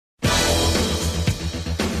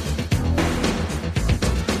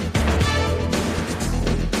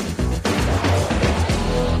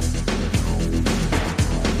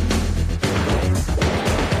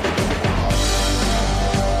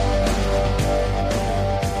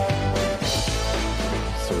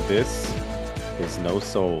This is No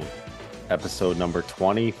Soul, episode number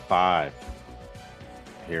 25.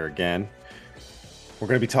 Here again. We're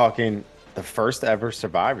going to be talking the first ever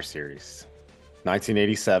Survivor Series,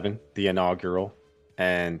 1987, the inaugural.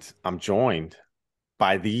 And I'm joined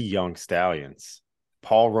by the Young Stallions,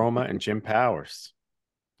 Paul Roma and Jim Powers.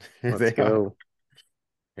 Here Let's they are. go.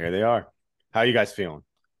 Here they are. How you guys feeling?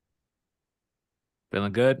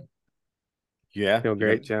 Feeling good? Yeah. Feel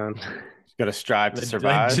great, John. Gonna strive to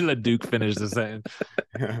survive. Let Duke finish the sentence.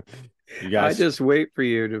 You I guys just wait for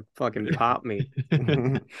you to fucking pop me.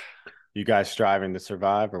 you guys striving to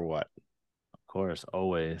survive or what? Of course,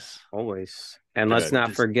 always. Always. And Good. let's not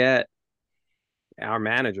Just- forget our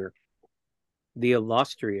manager, the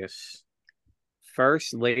illustrious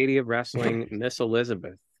First Lady of Wrestling, Miss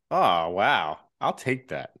Elizabeth. Oh, wow. I'll take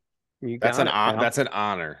that. You That's got an it, pal. that's an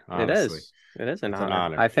honor, honestly. It is an It's an honor.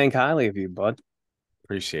 honor. I think highly of you, bud.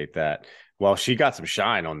 Appreciate that. Well, she got some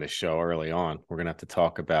shine on this show early on. We're gonna have to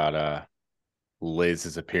talk about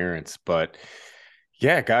Liz's appearance. But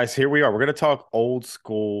yeah, guys, here we are. We're gonna talk old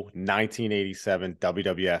school 1987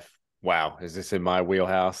 WWF. Wow, is this in my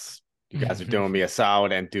wheelhouse? You guys are doing me a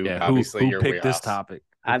solid, and Duke, Yeah, obviously who your picked wheelhouse. this topic?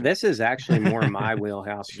 This is actually more my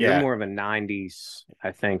wheelhouse. You're Yeah. more of a 90s,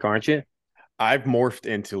 I think, aren't you? I've morphed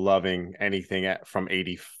into loving anything from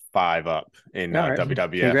 85 up in All right.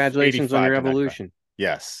 WWF. Congratulations on 85 your to 95. evolution.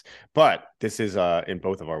 Yes, but this is in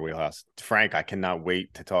both of our wheelhouse. Frank, I cannot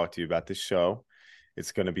wait to talk to you about this show.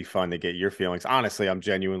 It's going to be fun to get your feelings. Honestly, I'm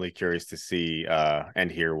genuinely curious to see and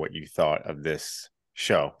hear what you thought of this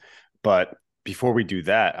show. But before we do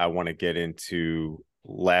that, I want to get into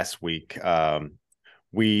last week.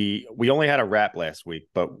 We only had a wrap last week,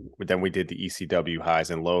 but then we did the ECW highs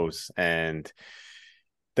and lows, and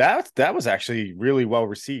that was actually really well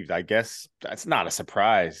received. I guess that's not a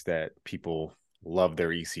surprise that people love their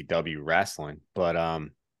ECW wrestling, but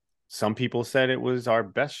some people said it was our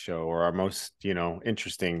best show or our most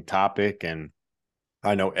interesting topic, and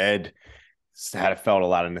I know Ed had felt a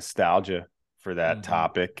lot of nostalgia for that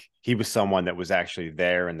topic. He was someone that was actually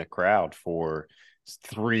there in the crowd for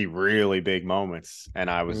 3 really big moments, and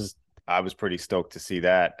I was pretty stoked to see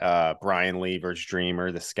that. Brian Lee versus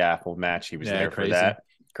Dreamer, the scaffold match, he was there crazy. for that.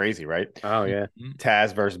 Crazy, right? Oh, yeah.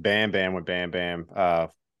 Taz versus Bam Bam with Bam Bam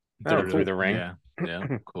through the ring. Yeah,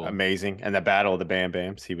 cool. Amazing. And the Battle of the Bam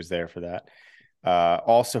Bams, he was there for that.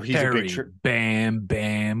 Also, he's Terry, a big Bam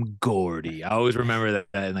Bam Gordy. I always remember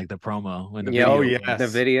that in like the promo in the Yeah, video. oh,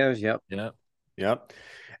 yes. The videos, yep. Yep.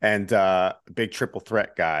 And big triple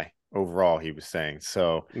threat guy overall, he was saying.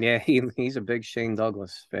 So Yeah, he's a big Shane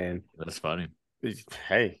Douglas fan. That's funny.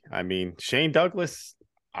 hey, I mean, Shane Douglas,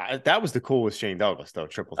 that was the coolest Shane Douglas, though.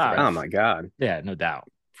 Triple threat. Oh, my God. Yeah, no doubt.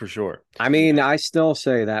 For sure. I mean, I still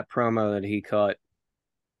say that promo that he cut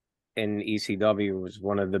in ECW was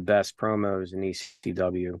one of the best promos in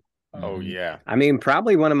ECW. Oh, yeah. I mean,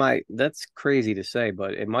 probably that's crazy to say,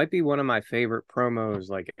 but it might be one of my favorite promos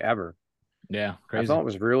like ever. Yeah, I crazy. thought it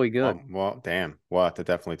was really good. Well, damn. We'll have to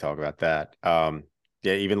definitely talk about that.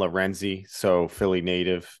 Yeah, even Lorenzi, so Philly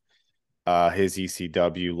native, his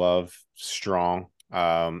ECW love strong.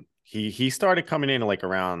 He started coming in like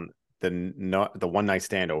around the one night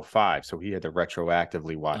stand 05, so he had to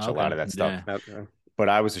retroactively watch a lot of that stuff. Yeah. Okay. But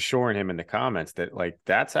I was assuring him in the comments that like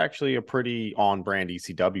that's actually a pretty on brand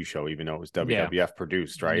ECW show, even though it was WWF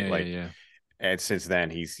produced, right? Yeah. And since then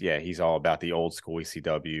he's all about the old school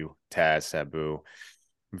ECW. Taz, Sabu,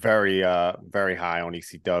 very high on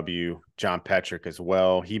ECW. John Petrick as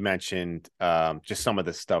well. He mentioned just some of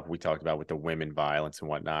the stuff we talked about with the women violence and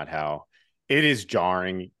whatnot, how it is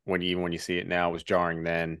jarring when you see it now. It was jarring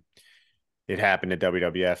then. It happened in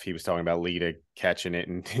WWF. He was talking about Lita catching it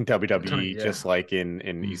in WWE, just like in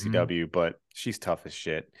ECW, but she's tough as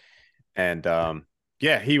shit. And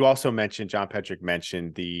he also mentioned, John Petrick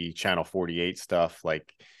mentioned the Channel 48 stuff.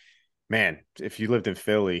 Like, man, if you lived in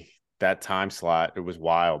Philly, that time slot, it was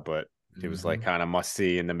wild, but it was like kind of must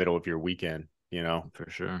see in the middle of your weekend, For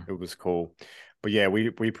sure. It was cool. But yeah, we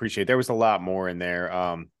appreciate, there was a lot more in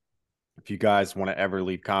there. If you guys want to ever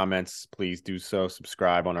leave comments, please do so.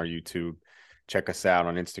 Subscribe on our YouTube. Check us out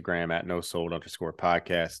on Instagram at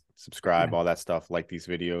 @nosold_podcast. Subscribe, all that stuff, like these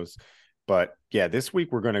videos. But yeah, this week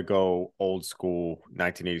we're going to go old school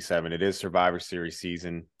 1987. It is Survivor Series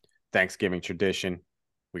season, Thanksgiving tradition.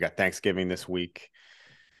 We got Thanksgiving this week.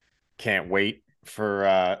 Can't wait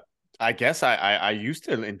for, I guess I used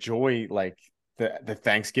to enjoy like the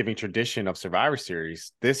Thanksgiving tradition of Survivor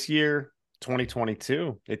Series. This year,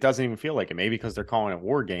 2022, it doesn't even feel like it. Maybe because they're calling it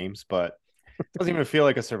War Games, but it doesn't even feel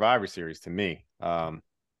like a Survivor Series to me.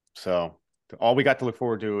 So all we got to look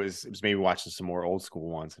forward to is maybe watching some more old school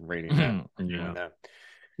ones and rating them. Yeah.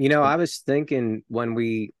 I was thinking when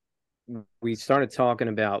we started talking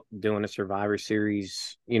about doing a Survivor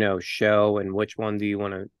Series, show and which one do you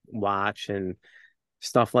want to watch and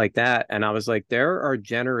stuff like that. And I was like, there are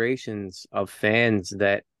generations of fans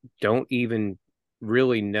that don't even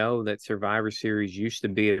really know that Survivor Series used to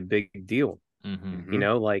be a big deal. Mm-hmm.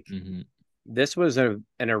 Like Mm-hmm. this was an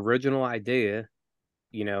original idea,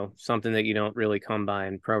 something that you don't really come by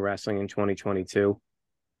in pro wrestling in 2022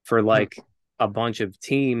 for like a bunch of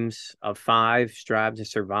teams of five strive to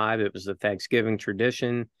survive. It was the Thanksgiving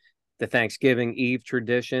tradition, the Thanksgiving Eve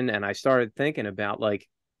tradition. And I started thinking about like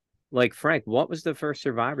Frank, what was the first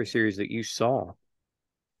Survivor Series that you saw?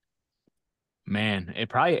 Man, it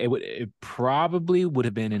probably would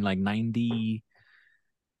have been in like 90,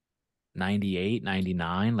 98,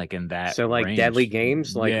 99, like in that So like Deadly range.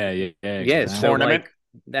 Games, like Yeah, yeah, The so exactly. tournament. like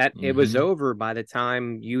that it was Hmm. over by the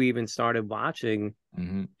time you even started watching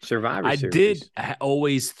Hmm. Survivor I did Series.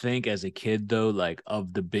 always think as a kid though, like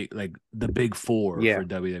of the big four Yeah. for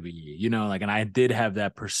WWE, like, and I did have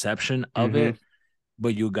that perception of Hmm. it.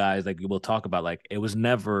 But you guys, like, we'll talk about, like, it was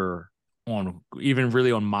never on even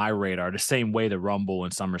really on my radar the same way the Rumble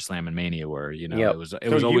and SummerSlam and Mania were. Yep. It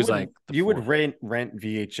So was always like the you would four. rent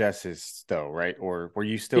VHSs though, right? Or were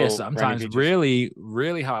you Yeah, still renting sometimes VHS?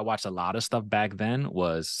 really how I watched a lot of stuff back then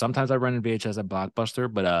was sometimes I rented VHS at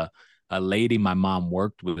Blockbuster, but a lady my mom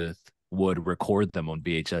worked with would record them on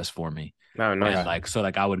VHS for me. Oh, And Okay. nice. like so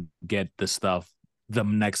like I would get the stuff the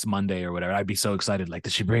next Monday or whatever. I'd be so excited. Like,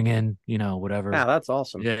 did she bring in, Yeah, whatever? that's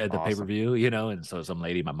awesome. Yeah, the Awesome. pay-per-view, and so some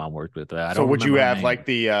lady my mom worked with. I So don't would you remember her have name. like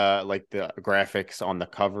the graphics on the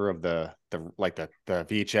cover of the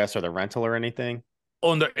VHS or the rental or anything?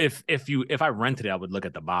 On the if I rented it, I would look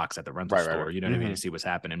at the box at the rental Right. store, you know what I mean, Hmm. to see what's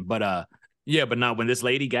happening. But yeah, but not when this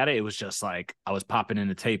lady got it, it was just like I was popping in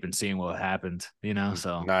the tape and seeing what happened,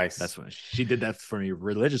 So Nice. that's when she did that for me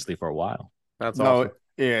religiously for a while. That's No, awesome.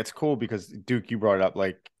 yeah, it's cool because Duke, you brought it up.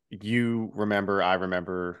 Like you remember, I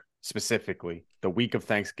remember specifically the week of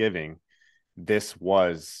Thanksgiving. This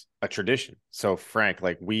was a tradition. So Frank,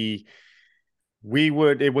 like we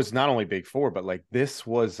would it was not only big four but like this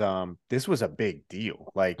was a big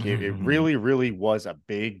deal. Like it really really was a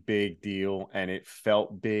big deal and it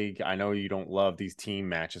felt big. I know you don't love these team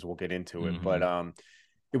matches, we'll get into it, but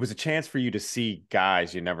it was a chance for you to see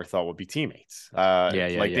guys you never thought would be teammates. Like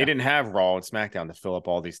they Yeah. didn't have Raw and SmackDown to fill up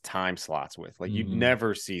all these time slots with. Like you'd Hmm.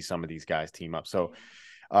 never see some of these guys team up. So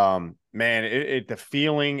man, the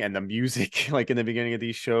feeling and the music like in the beginning of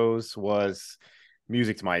these shows was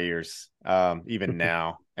music to my ears, even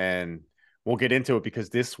now. And we'll get into it because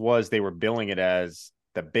they were billing it as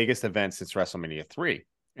the biggest event since WrestleMania 3.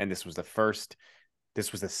 And this was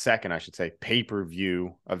the second, I should say,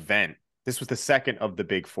 pay-per-view event. This was the second of the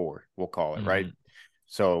big four, we'll call it, right? Hmm.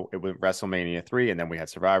 So it was WrestleMania 3, and then we had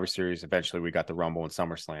Survivor Series. Eventually we got the Rumble and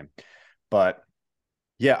SummerSlam. But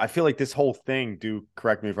yeah, I feel like this whole thing, Duke,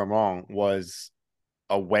 correct me if I'm wrong, was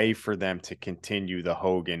a way for them to continue the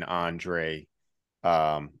Hogan Andre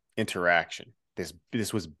interaction.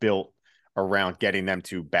 This was built around getting them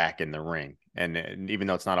two back in the ring, and even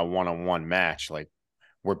though it's not a one-on-one match, like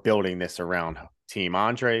we're building this around Team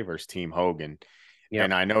Andre versus Team Hogan. Yep.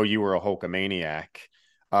 And I know you were a Hulkamaniac.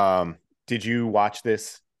 Did you watch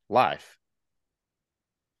this live?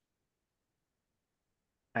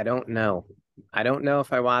 I don't know. I don't know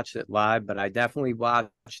if I watched it live, but I definitely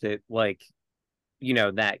watched it like,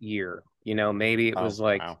 that year. Maybe it Oh was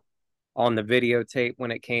like wow. on the videotape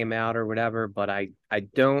when it came out or whatever, but I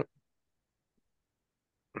don't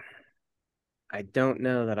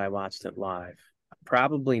know that I watched it live.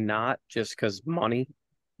 Probably not just because money,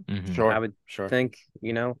 Hmm. I Sure, would sure. think.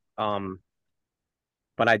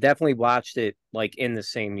 But I definitely watched it like in the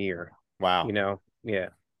same year, Wow. Yeah.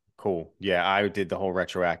 Cool. Yeah, I did the whole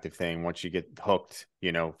retroactive thing. Once you get hooked,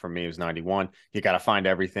 for me it was 91. You got to find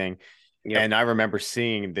everything. Yep. And I remember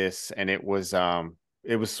seeing this and it was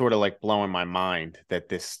sort of like blowing my mind that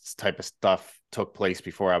this type of stuff took place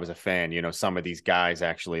before I was a fan. Some of these guys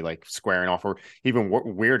actually like squaring off or even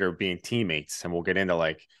weirder being teammates. And we'll get into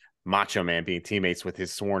like Macho Man being teammates with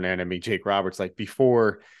his sworn enemy Jake Roberts like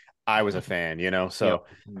before I was a fan. Yep. So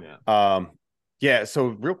yeah, so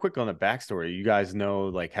real quick on the backstory, you guys know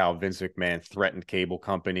like how Vince McMahon threatened cable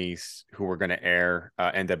companies who were going to air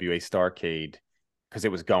NWA Starrcade because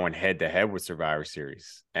it was going head to head with Survivor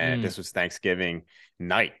Series, and Mm. this was Thanksgiving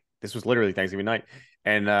night. This was literally Thanksgiving night,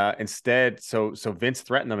 and instead, so Vince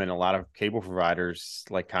threatened them, and a lot of cable providers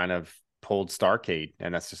like kind of pulled Starrcade,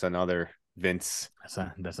 and that's just another Vince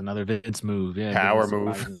That's another Vince move. Yeah, it doesn't power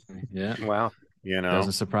surprise move, me. Yeah, Wow. you know.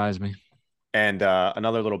 doesn't surprise me. And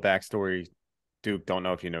another little backstory. Duke, don't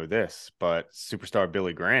know if you know this, but superstar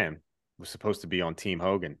Billy Graham was supposed to be on Team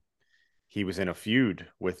Hogan. He was in a feud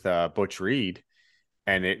with Butch Reed,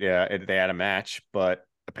 and they had a match, but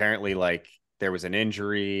apparently like there was an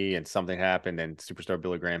injury and something happened, and superstar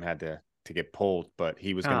Billy Graham had to get pulled, but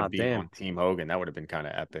he was going to Ah, be on damn. Team Hogan. That would have been kind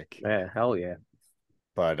of epic. Yeah, hell yeah.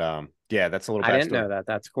 But yeah, that's a little I didn't backstory. know that.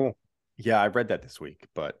 That's cool. Yeah, I read that this week,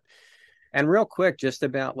 but And real quick, just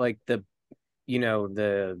about like the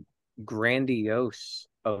grandiose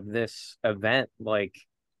of this event, like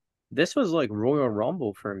this was like Royal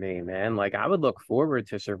Rumble for me, man. Like I would look forward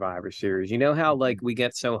to Survivor Series. You know how like we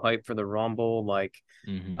get so hyped for the Rumble, like,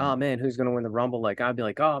 Mm-hmm. oh man, who's gonna win the Rumble? Like I'd be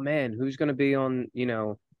like, oh man, who's gonna be on,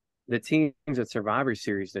 the teams at Survivor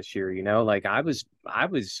Series this year, Like I was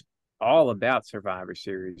all about Survivor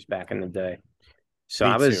Series back in the day. So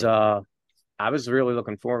me too. I was really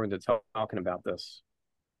looking forward to talking about this.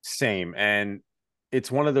 Same. And it's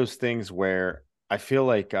one of those things where I feel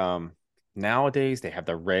like nowadays they have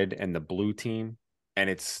the red and the blue team, and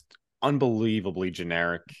it's unbelievably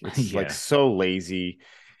generic. It's like Yeah. so lazy.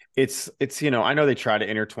 It's I know they try to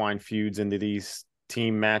intertwine feuds into these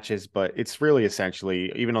team matches, but it's really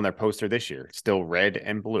essentially, even on their poster this year, it's still red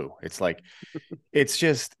and blue. It's like it's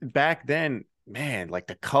just back then, man, like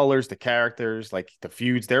the colors, the characters, like the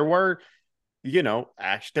feuds,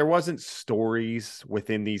 actually there wasn't stories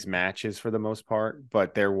within these matches for the most part,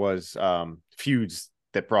 but there was feuds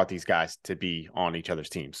that brought these guys to be on each other's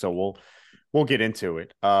teams. So we'll get into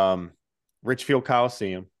it. Richfield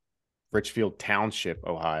Coliseum, Richfield Township,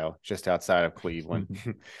 Ohio, just outside of Cleveland.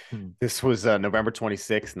 This was November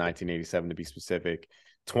 26th, 1987 to be specific.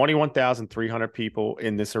 21,300 people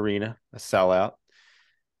in this arena, a sellout,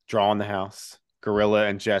 drawing the house. Gorilla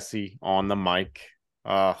and Jesse on the mic.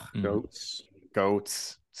 Mhm. Goats.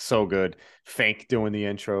 Goats, so good. Fank doing the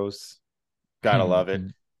intros, gotta love it.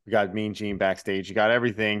 You got Mean Gene backstage. You got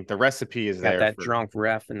everything. The recipe is Got there that for. drunk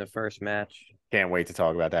ref in the first match. Can't wait to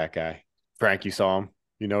talk about that guy. Frank, you saw him.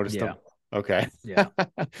 You noticed Yeah. him. Okay. Yeah.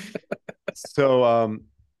 So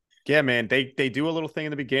yeah, man, they do a little thing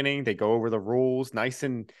in the beginning. They go over the rules, nice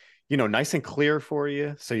and clear for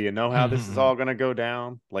you, so you know how this is all gonna go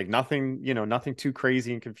down. Like nothing, nothing too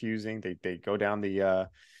crazy and confusing. They go down the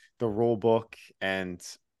rule book, and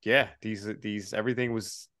yeah, these everything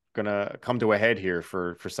was gonna come to a head here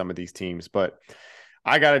for some of these teams. But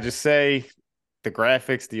I gotta just say, the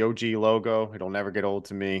graphics, the OG logo, it'll never get old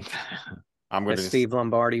to me. I'm The gonna just Steve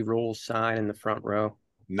Lombardi rules sign in the front row.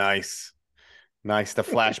 nice. Nice. The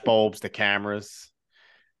flash bulbs, the cameras,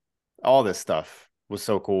 all this stuff was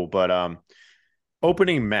so cool. But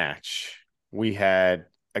opening match, we had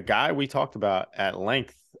a guy we talked about at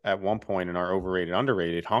length at one point in our overrated,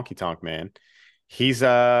 underrated Honky Tonk Man. He's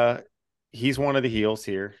he's one of the heels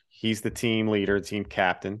here. He's the team leader, team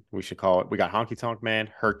captain, we should call it. We got Honky Tonk Man,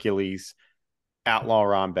 Hercules, Outlaw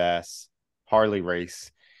Ron Bass, Harley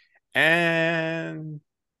Race, and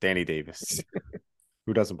Danny Davis.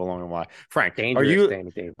 Who doesn't belong and why? Frank, are Dangerous you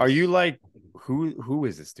Danny are you Davis. like who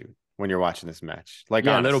is this dude when you're watching this match? Like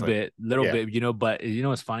Yeah, a honestly. little Yeah. bit, but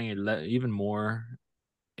what's funny, even more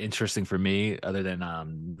interesting for me, other than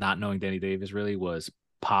not knowing Danny Davis really, was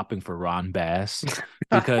popping for Ron Bass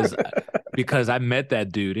because I met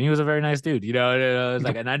that dude and he was a very nice dude. It was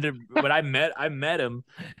like, and I did when I met him,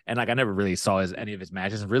 and like I never really saw any of his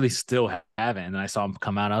matches, and really still haven't. And then I saw him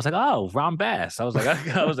come out, and I was like, oh, Ron Bass. I was like,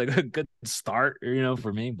 I was like a good start,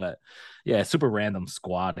 for me. But yeah, super random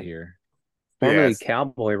squad here. Formerly Yes,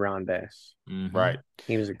 Cowboy Ron Bass. right. Mm-hmm.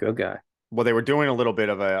 He was a good guy. Well, they were doing a little bit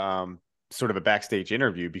of a sort of a backstage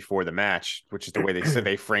interview before the match, which is the way they said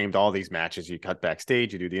they framed all these matches. You cut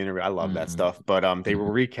backstage, you do the interview. I love that Mm-hmm. stuff. But they were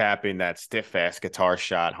recapping that stiff ass guitar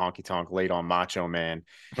shot Honky Tonk laid on Macho Man,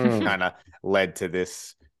 Mm. kind of led to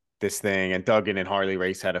this thing. And Duggan and Harley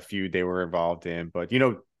Race had a feud they were involved in. But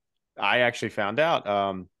I actually found out.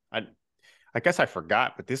 I guess I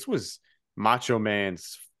forgot, but this was Macho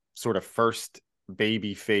Man's sort of first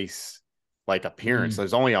baby face like appearance. Mm-hmm.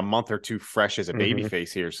 There's only a month or two fresh as a baby Hmm.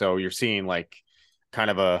 face here. So you're seeing like kind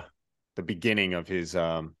of the beginning of his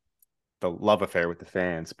the love affair with the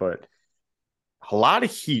fans. But a lot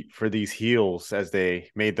of heat for these heels as they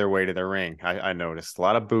made their way to the ring. I noticed a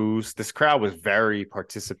lot of boos. This crowd was very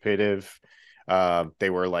participative. They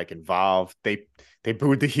were like involved. They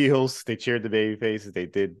booed the heels. They cheered the baby faces. They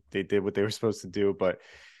did what they were supposed to do. But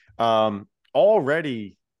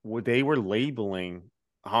already they were labeling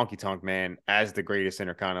Honky Tonk Man as the greatest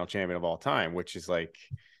Intercontinental Champion of all time, which is like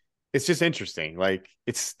it's just interesting. Like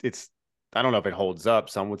it's I don't know if it holds up.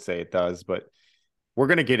 Some would say it does, but we're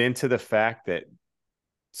gonna get into the fact that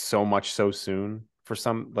so much so soon for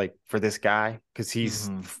some like for this guy because he's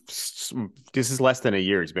Mm-hmm. this is less than a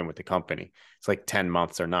year he's been with the company. It's like 10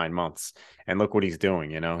 months or 9 months. And look what he's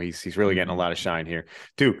doing, he's really getting a lot of shine here.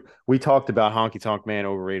 Duke, we talked about Honky Tonk Man,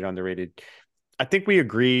 overrated, underrated. I think we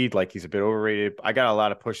agreed like he's a bit overrated. I got a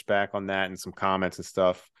lot of pushback on that and some comments and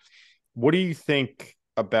stuff. What do you think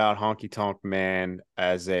about Honky Tonk Man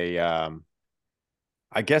as a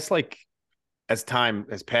I guess like as time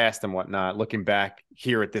has passed and whatnot, looking back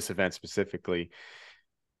here at this event specifically,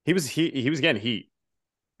 he was getting heat.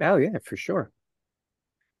 Oh yeah, for sure.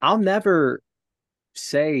 I'll never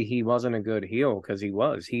say he wasn't a good heel because he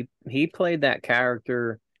was. He played that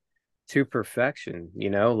character to perfection,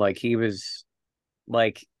 like he was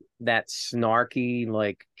like that snarky,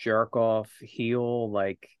 like jerk off heel,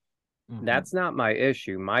 like that's not my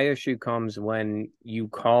issue. My issue comes when you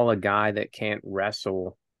call a guy that can't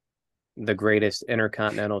wrestle the greatest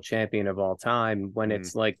intercontinental champion of all time when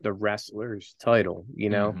it's like the wrestler's title,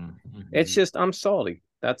 It's just I'm salty.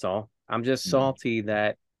 That's all. I'm just salty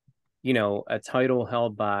that, a title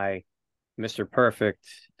held by Mr. Perfect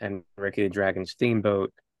and Ricky the Dragon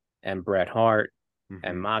Steamboat and Bret Hart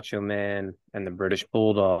and Macho Man and the British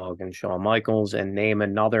Bulldog and Shawn Michaels, and name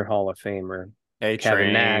another Hall of Famer,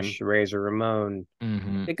 Kevin Nash, Razor Ramon.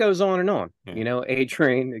 It goes on and on.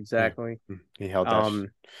 A-Train, exactly. He held that.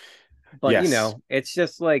 But it's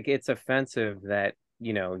just like it's offensive that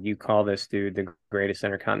you call this dude the greatest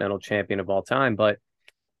intercontinental champion of all time, but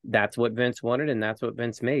that's what Vince wanted and that's what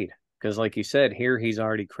Vince made. Because like you said, here he's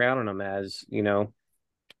already crowning him as the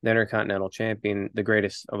intercontinental champion, the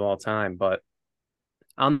greatest of all time. But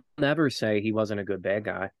I'll never say he wasn't a good bad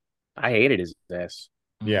guy. I hated his ass.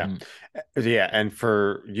 Yeah. Yeah. And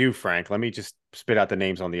for you, Frank, let me just spit out the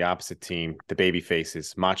names on the opposite team, the baby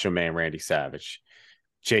faces: Macho Man Randy Savage,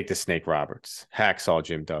 Jake the Snake Roberts, Hacksaw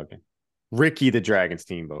Jim Duggan, Ricky the Dragon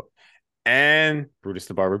Steamboat, and Brutus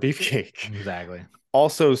the Barber Beefcake. Exactly.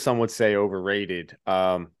 Also, some would say overrated.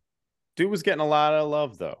 Dude was getting a lot of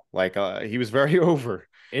love though. Like he was very over.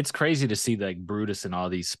 It's crazy to see like Brutus in all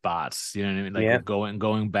these spots. You know what I mean? Like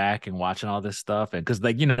going back and watching all this stuff, and because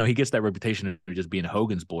he gets that reputation of just being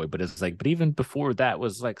Hogan's boy, but it's like, but even before that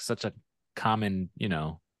was like such a common,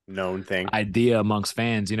 known thing idea amongst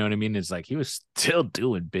fans. You know what I mean? It's like he was still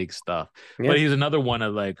doing big stuff, but he's another one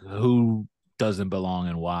of like who doesn't belong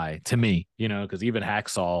and why to me. Because even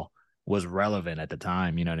Hacksaw was relevant at the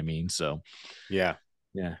time. You know what I mean? So yeah.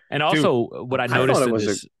 And also, what I noticed in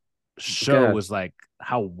this show was like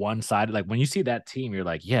how one-sided. Like when you see that team, you're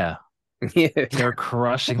like, yeah, they're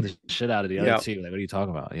crushing the shit out of the other team. Like, what are you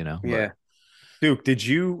talking about? Yeah. But, Duke, did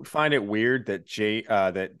you find it weird that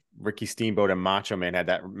that Ricky Steamboat and Macho Man had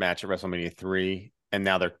that match at WrestleMania 3 and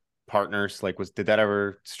now they're partners? Like, did that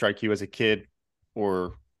ever strike you as a kid,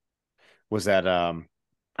 or was that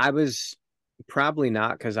I was probably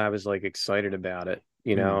not, because I was like excited about it.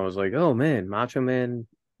 I was like, oh man, Macho Man,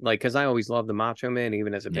 like, because I always loved the Macho Man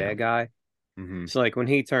even as a bad guy. So like when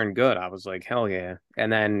he turned good, I was like, hell yeah.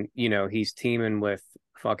 And then he's teaming with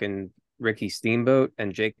fucking Ricky Steamboat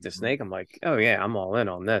and Jake the Snake. I'm like, oh yeah, I'm all in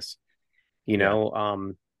on this. I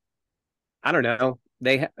don't know.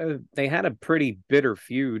 They had a pretty bitter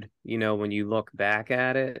feud, when you look back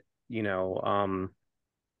at it, and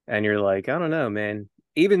you're like, I don't know, man.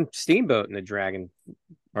 Even Steamboat and the Dragon,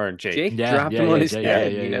 or Jake dropped him on his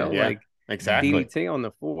head, like exactly DDT on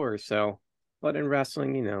the floor. So, but in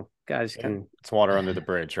wrestling, guys can, it's water under the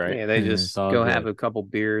bridge, right? Yeah, they just go have a couple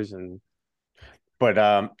beers and. But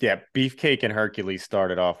Beefcake and Hercules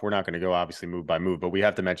started off. We're not going to go obviously move by move, but we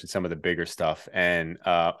have to mention some of the bigger stuff. And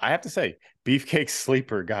I have to say, Beefcake's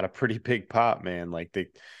sleeper got a pretty big pop, man. Like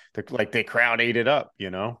the crowd ate it up,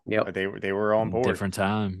 Yep. They were on board. Different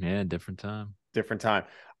time. Yeah, different time.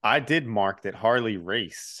 I did mark that Harley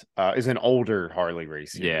Race is an older Harley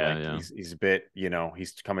Race here. Yeah, He's a bit,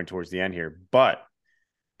 he's coming towards the end here, but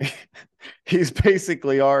he's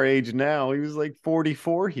basically our age now. He was like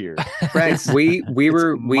 44 here. Frank, we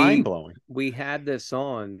were mind blowing. We had this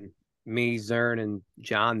on, me, Zern, and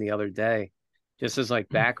John the other day, just as like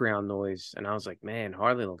background noise, and I was like, man,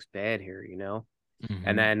 Harley looks bad here,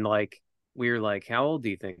 And then like we were like, how old do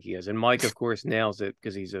you think he is? And Mike, of course, nails it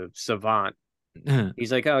because he's a savant.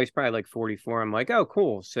 He's like, oh, he's probably like 44. I'm like, oh,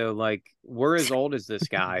 cool. So like, we're as old as this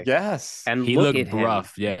guy. Yes. And he look looked at him.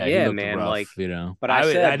 rough. Yeah, yeah, he looked man. rough, like, But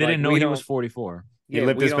I didn't know he was 44. He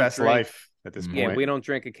lived his best life at this point. Yeah, we don't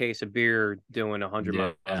drink a case of beer doing 100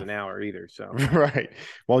 miles an hour either. So right.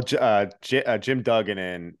 Well, Jim Duggan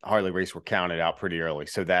and Harley Race were counted out pretty early,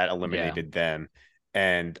 so that eliminated them.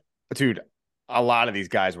 And dude, a lot of these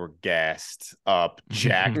guys were gassed up,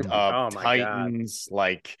 jacked up, Titans. God.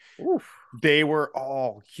 Like, oof. They were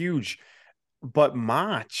all huge. but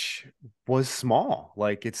Mach was small.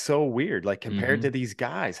 Like it's so weird. Like compared Mm-hmm. to these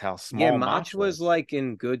guys, how Yeah, small Mach Mach was was. like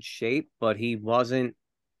in good shape, but he wasn't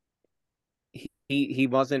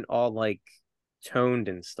all like toned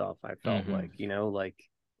and stuff, I felt Mm-hmm. like, like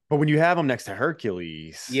But when you have him next to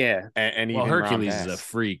Hercules yeah. and Well, even Ron Hercules is a Bass,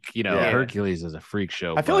 freak. yeah, Hercules is a freak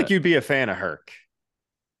show. I feel like But you'd be a fan of Herc.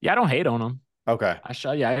 yeah, I don't hate on him. Okay.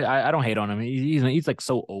 I don't hate on him. He's like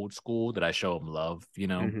so old school that I show him love.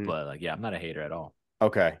 Hmm. But like, yeah, I'm not a hater at all.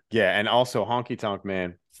 Okay. Yeah. And also Honky Tonk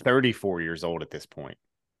Man, 34 years old at this point.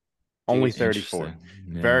 Only Jeez. 34. Interesting.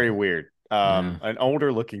 Yeah, Very weird. yeah. An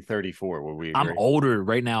older looking 34, would we I'm agree? older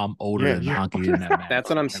right now. I'm older Yeah, than you're Honky in that That's match.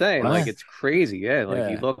 what I'm Like, saying. Like what? it's crazy. Yeah. Like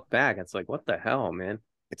you Yeah, look back, it's like, what the hell, man?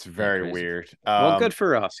 it's yeah, very crazy. weird. Well, good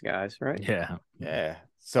for us, guys, right? Yeah. Yeah.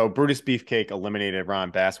 So Brutus Beefcake eliminated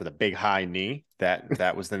Ron Bass with a big high knee.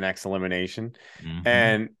 That was the next elimination. Hmm.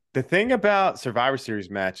 And the thing about Survivor Series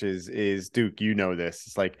matches is, Duke, you know this.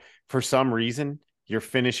 It's like for some reason your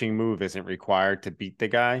finishing move isn't required to beat the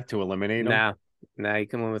guy to eliminate him. Now, now you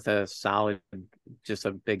come in with a solid, just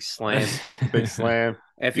a big slam. Big slam.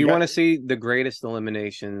 If You you got. want to see the greatest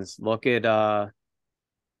eliminations, look at I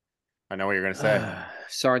know what you're gonna say.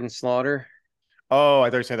 Sergeant Slaughter. Oh, I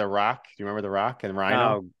thought you said The Rock. Do you remember The Rock and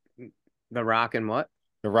Rhino? Oh, The Rock and what?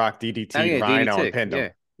 The Rock Oh DDT'd yeah, Rhino and DDT. pinned him. Yeah,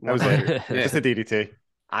 That was it. 100. Yeah, Just a DDT.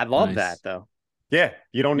 I love that Nice. though. Yeah,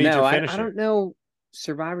 you don't need your No, I finisher. don't know.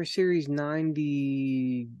 Survivor Series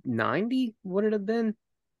 90 would it have been?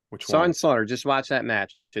 Which one? Sergeant Slaughter. Just watch that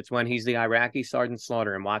match. It's when he's the Iraqi Sergeant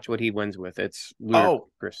Slaughter and watch what he wins with. It's Oh,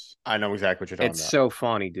 ludicrous. I know exactly what you're talking It's about. so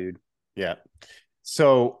funny, dude. Yeah.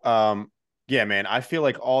 So, yeah, man, I feel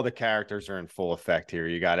like all the characters are in full effect here.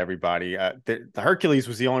 You got everybody. The Hercules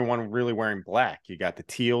was the only one really wearing black. You got the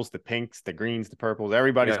teals, the pinks, the greens, the purples.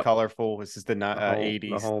 Everybody's Yep. colorful. This is the The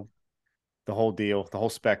 80s, whole the whole deal, the whole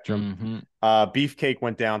spectrum. Hmm. Beefcake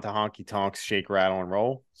went down to Honky Tonk's Shake, Rattle, and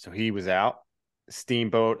Roll, so he was out.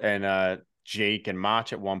 Steamboat and Jake and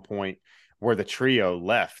Mach at one point were the trio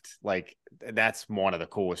left. Like that's one of the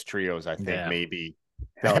coolest trios I think Yeah. maybe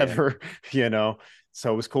hell yeah. ever. You know,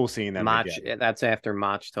 so it was cool seeing them Mach, together. that's after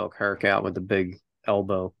Mach took Herc out with the big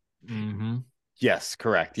elbow. Hmm. Yes,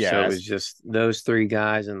 correct. Yeah, So it was just those three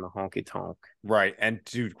guys and the honky tonk. right. And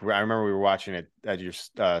dude, I remember we were watching it at your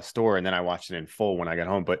store, and then I watched it in full when I got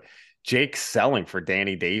home. But Jake's selling for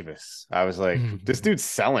Danny Davis. I was like, this dude's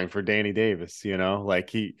selling for Danny Davis. You know,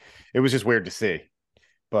 like it was just weird to see.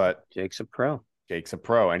 But Jake's a pro. Jake's a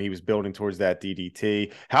pro, and he was building towards that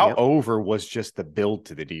DDT. How Yep. over was just the build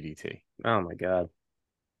to the DDT? Oh my god.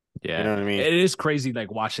 You Yeah, know what I mean? it is crazy like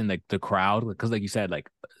watching like the crowd because like you said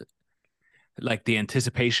like the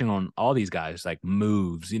anticipation on all these guys like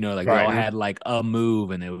moves, like they all Right. had like a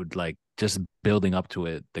move and it would like just building up to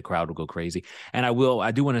it, the crowd would go crazy. And I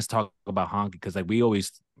do want to talk about Honky because like we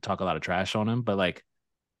always talk a lot of trash on him, but like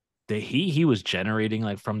he was generating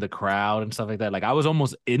like from the crowd and stuff like that. Like I was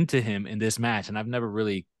almost into him in this match, and I've never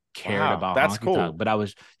really cared Wow, about that's Honky Tonk, cool.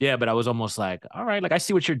 but I was almost like, all right, like I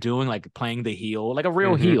see what you're doing, like playing the heel, like a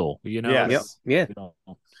real Mhm. heel, Yep. Yes. Yeah.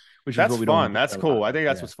 which is That's what we don't fun. That's get a cool. lot I of. think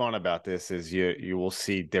that's Yeah. what's fun about this is you will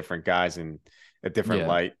see different guys in a different Yeah.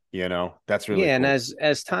 light. That's really Yeah, and cool.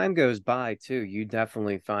 as time goes by too, you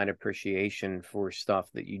definitely find appreciation for stuff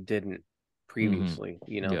that you didn't previously,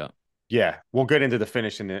 Yeah. Yeah, we'll get into the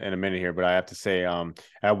finish in a minute here, but I have to say,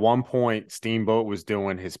 at one point, Steamboat was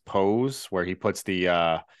doing his pose where he puts the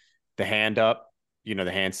hand up,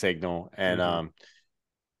 the hand signal, and Mhm.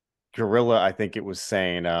 Gorilla, I think it was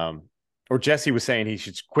saying, or Jesse was saying he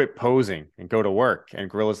should quit posing and go to work, and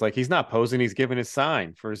Gorilla's like, he's not posing, he's giving his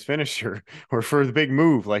sign for his finisher or for the big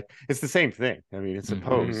move. Like it's the same thing. I mean, it's a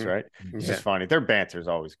pose, Mhm. right? It's Yeah. just funny. Their banter is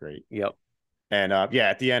always great. Yep. And yeah,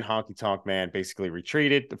 at the end, Honky Tonk Man basically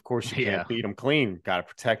retreated. Of course, you Yeah. can't beat him clean. Got to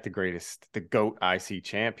protect the GOAT IC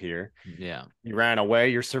champ here. Yeah. You ran away.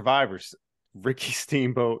 You're survivors. Ricky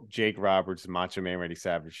Steamboat, Jake Roberts, Macho Man Randy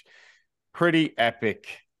Savage. Pretty epic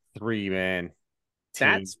 3-man team.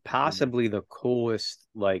 That's possibly the coolest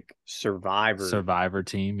like Survivor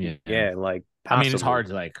team. Yeah. Yeah, like I mean, it's possibly. hard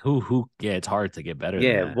to like who. Yeah, it's hard to get better than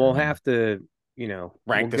Yeah, that. we'll I mean, have to, we'll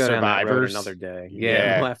Rank the go down that road survivors. another day. Yeah,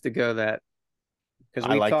 Yeah. we'll have to go that because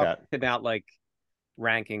I we like talked that. about like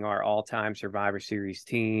ranking our all-time Survivor Series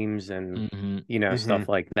teams and stuff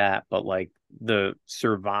like that. But like the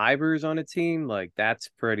survivors on a team, like that's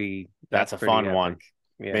That's a pretty fun epic. one.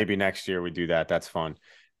 Yeah. Maybe next year we do that. That's fun.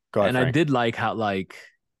 Go ahead, and I Frank. did like how like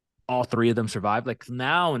all three of them survived. Like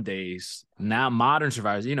nowadays, now modern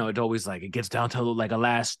survivors, it's always like it gets down to like a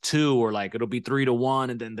last two, or like it'll be 3-1,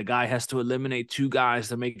 and then the guy has to eliminate two guys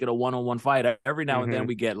to make it a one-on-one fight. Every now and then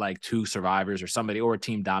we get like two survivors or somebody, or a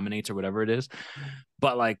team dominates or whatever it is.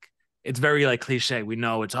 But like it's very like cliche. We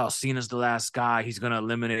know it's Cena's the last guy. He's gonna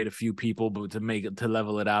eliminate a few people, but to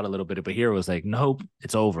level it out a little bit. But here it was like, nope,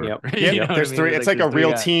 it's over. Yep. There's three. It's like a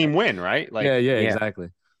real team win, right? Like, yeah, exactly.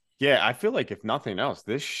 Yeah, I feel like if nothing else,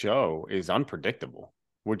 this show is unpredictable.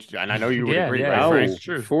 And I know you would agree, right, Oh, Frank?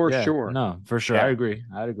 True. For sure. No, for sure. Yeah. I agree.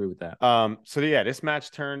 I'd agree with that. So yeah, this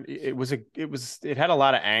match turned. It had a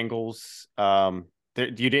lot of angles. You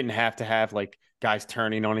didn't have to have like guys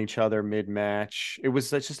turning on each other mid-match. It's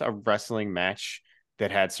just a wrestling match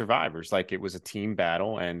that had survivors. Like, it was a team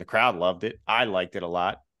battle, and the crowd loved it. I liked it a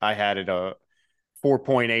lot. I had it a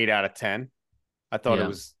 4.8 out of 10. I thought it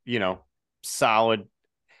was, solid.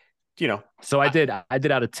 So I did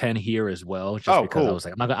out of 10 here as well, just because cool.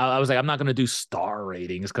 I was like, I'm not gonna do star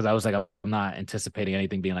ratings, because I was like, I'm not anticipating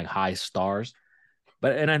anything being like high stars.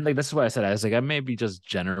 But I think this is what I said. I was like, I may be just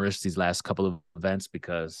generous these last couple of events,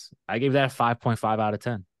 because I gave that 5.5 out of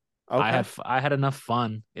 10. Okay. I had enough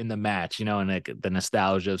fun in the match, and like the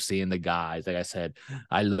nostalgia of seeing the guys. Like I said,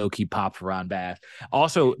 I low key popped for Ron Bass.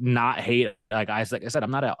 Also, not hate, like I said,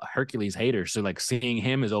 I'm not a Hercules hater, so like seeing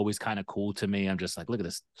him is always kind of cool to me. I'm just like, look at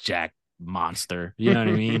this jack monster, you know what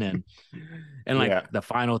I mean? And like the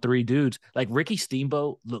final three dudes, like Ricky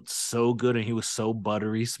Steamboat looked so good, and he was so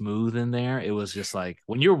buttery smooth in there. It was just like,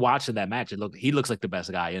 when you're watching that match, he looks like the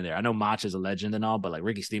best guy in there. I know Mach is a legend and all, but like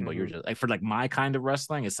Ricky Steamboat, you're just like, for like my kind of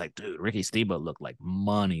wrestling, it's like, dude, Ricky Steamboat looked like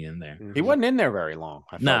money in there. He wasn't in there very long.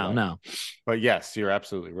 No. But yes, you're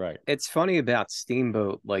absolutely right. It's funny about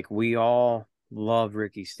Steamboat. Like, we all love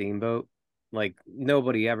Ricky Steamboat. Like,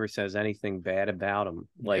 nobody ever says anything bad about him.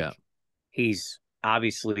 Like, he's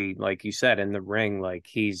obviously, like you said, in the ring, like,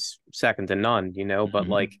 he's second to none, but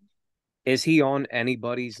like, is he on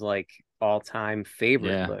anybody's like all-time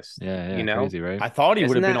favorite list? Yeah, crazy, right? I thought he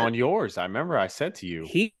would have been on yours. I remember I said to you,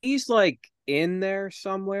 he's like in there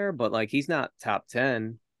somewhere, but like, he's not top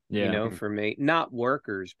 10, for me. Not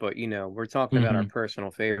workers, but we're talking about our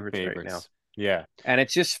personal favorites right now. Yeah. And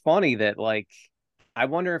it's just funny that, like, I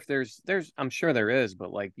wonder if there's I'm sure there is,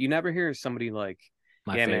 but like, you never hear somebody like,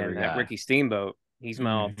 man, that Ricky Steamboat, he's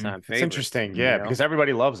my all-time favorite. It's interesting, because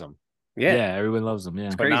everybody loves him. Yeah, everyone loves him. Yeah,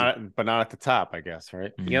 but not at the top, I guess,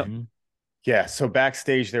 right? Yep. Yeah. So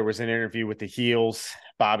backstage, there was an interview with the heels,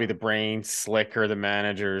 Bobby the Brain, Slicker, the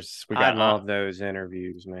managers. I love those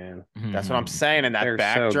interviews, man. That's what I'm saying. And that They're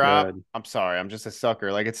backdrop, so I'm sorry, I'm just a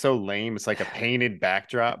sucker. Like, it's so lame. It's like a painted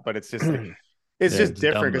backdrop, but it's just like, it's just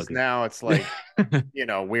different, because now it's like,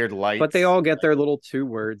 weird lights. But they all get their little 2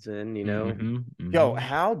 words in, Yo,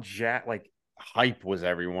 how hype was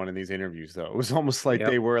everyone in these interviews, though? It was almost like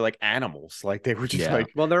they were like animals. Like, they were just like,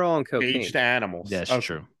 well, they're all on cocaine. Aged animals. That's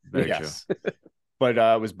true. Very true. But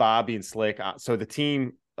it was Bobby and Slick. So the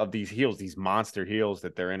team of these heels, these monster heels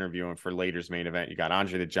that they're interviewing for later's main event, you got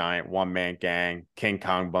Andre the Giant, One Man Gang, King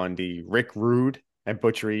Kong Bundy, Rick Rude, and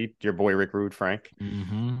Butch Reed, your boy Rick Rude, Frank.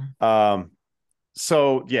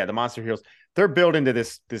 So yeah, the monster heels, they're building to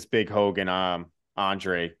this big Hogan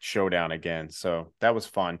Andre showdown again. So that was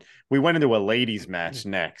fun. We went into a ladies match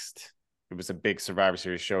next. It was a big Survivor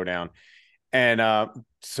Series showdown. And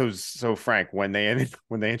so Frank, when they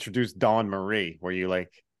introduced Dawn Marie, were you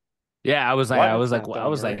like, yeah, I was like, is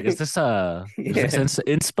this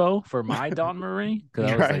inspo for my Dawn Marie?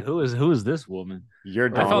 Because I was like, who is this woman? Your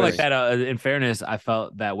Dawn I felt Marie. like that. In fairness, I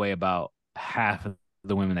felt that way about half of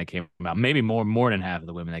the women that came out, maybe more than half of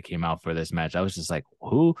the women that came out for this match. I was just like,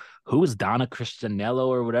 who is Donna Christianello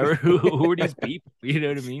or whatever? who are these people? You know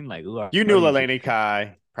what I mean? Like, you knew Lelani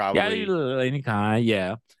Kai, probably. Yeah, I knew Lelani Kai.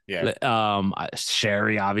 Yeah.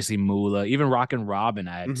 Sherry, obviously, Moolah, even Rockin' Robin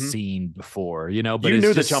I had seen before. But you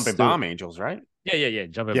knew the Jumping Bomb Angels, right? Yeah.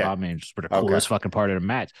 Jumping Bomb Angels were the coolest fucking part of the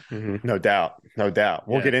match. No doubt.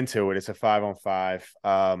 We'll get into it. It's a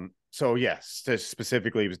 5-on-5. So yes,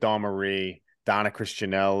 specifically, it was Dawn Marie, Donna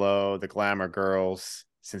Christianello, the Glamour Girls,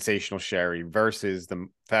 Sensational Sherry versus the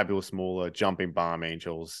Fabulous Moolah, Jumping Bomb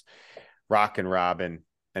Angels, Rockin' Robin,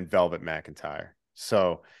 and Velvet McIntyre.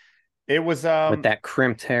 So it was with that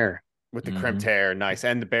crimped hair. With the crimped hair, nice.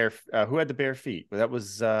 And the bare who had the bare feet? That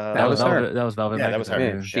was her. That was Velvet. Yeah, that was her.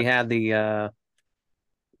 Yeah. She had the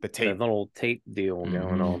tape, the little tape deal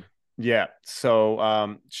going on. Yeah.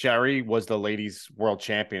 So Sherry was the ladies world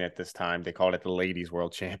champion at this time. They called it the ladies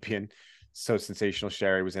world champion. So Sensational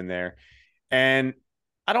Sherry was in there. And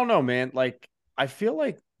I don't know, man. Like, I feel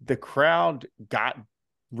like the crowd got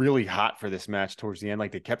really hot for this match towards the end.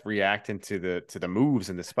 Like they kept reacting to the moves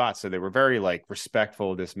and the spots. So they were very like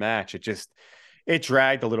respectful of this match. It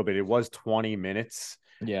dragged a little bit. It was 20 minutes.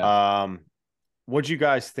 Yeah. What'd you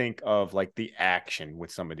guys think of like the action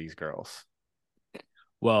with some of these girls?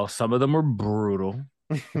 Well, some of them were brutal,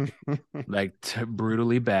 like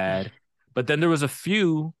brutally bad. But then there was a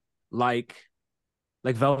few like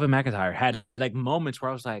Velvet McIntyre had like moments where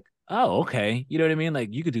I was like, oh, okay. You know what I mean? Like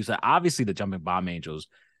you could do so. Obviously, the Jumping Bomb Angels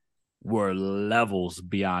were levels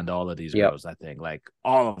beyond all of these Yep. girls, I think. Like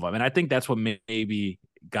all of them. And I think that's what maybe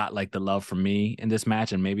got like the love from me in this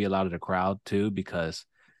match and maybe a lot of the crowd too, because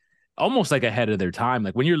almost like ahead of their time.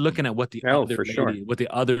 Like when you're looking at Oh, for sure. what the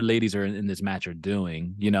other ladies are in this match are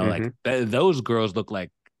doing, you know, like Hmm. those girls look like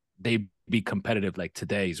they be competitive like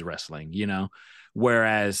today's wrestling, you know.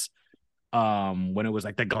 Whereas when it was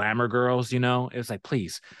like the glamour girls, you know, it was like,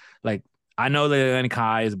 please, like I know that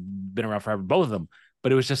Kai has been around forever, both of them,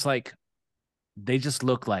 but it was just like they just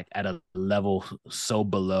look like at a level so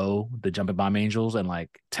below the Jumping Bomb Angels and like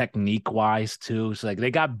technique wise too. So like they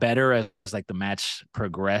got better as like the match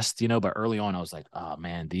progressed, you know. But early on, I was like, oh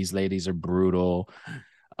man, these ladies are brutal.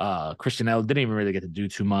 Christian L didn't even really get to do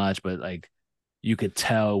too much, but like you could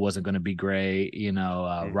tell it wasn't going to be great. You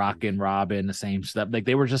know, Rock and Robin, the same stuff. Like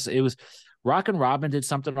they were just, it was Rock and Robin did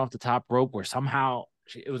something off the top rope where somehow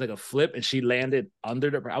it was like a flip and she landed under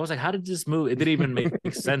the. I was like, how did this move? It didn't even make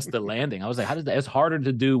sense, the landing. I was like, how did that? It's harder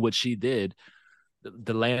to do what she did,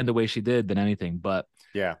 the land the way she did than anything. But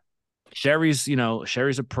Yeah. Sherry's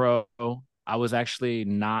a pro. I was actually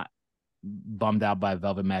not bummed out by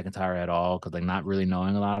Velvet McIntyre at all because like not really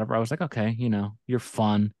knowing a lot of her. I was like, okay, you know, you're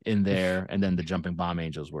fun in there. And then the Jumping Bomb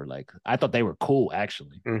Angels were like, I thought they were cool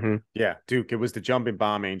actually. Hmm. Yeah, Duke, it was the Jumping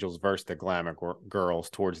Bomb Angels versus the Glamour Girls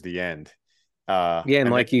towards the end. Yeah, and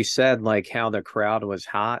And like you said, like how the crowd was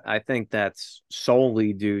hot, I think that's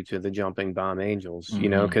solely due to the Jumping Bomb Angels,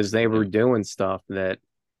 Mm-hmm. because they were Yeah. doing stuff that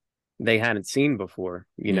they hadn't seen before,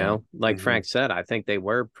 Yeah. Like Mhm. Frank said, I think they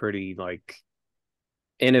were pretty like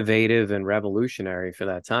innovative and revolutionary for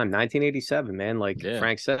that time. 1987, man, like Yeah.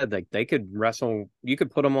 Frank said, like they could wrestle, you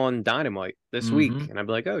could put them on Dynamite this week, Mm-hmm. and I'd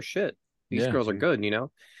be like, oh shit, these Yeah. girls are good, you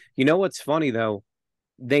know? You know what's funny though?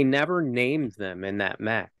 They never named them in that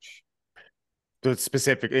match. The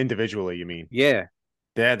specific individually, you mean? Yeah,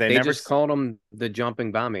 Yeah, they they never. just called them the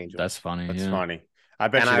Jumping Bomb That's Angels. funny. That's Yeah. funny. I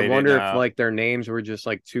bet And you I they didn't. wonder if like their names were just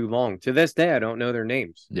like too long. To this day, I don't know their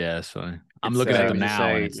names. Yeah, that's funny. I'm It's looking Because at they them would just now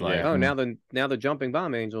and say, it's like, yeah, "Oh, now the Jumping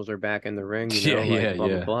Bomb Angels are back in the ring," yeah, like yeah, blah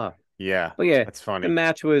blah yeah. blah. yeah. But yeah, That's the funny.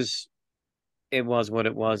 match was it was what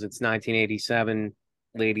it was. It's 1987,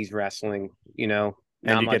 ladies wrestling. And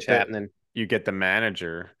Not much happening. you get the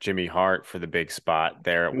manager Jimmy Hart for the big spot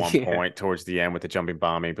there at one Yeah, point towards the end with the Jumping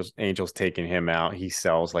Bomb Angels taking him out. He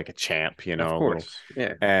sells like a champ, of a little. course.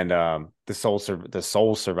 Yeah. And the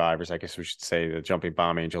soul survivors, I guess we should say, the Jumping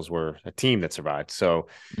Bomb Angels were a team that survived. So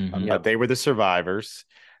Mm-hmm. Yep. they were the survivors.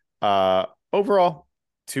 Overall,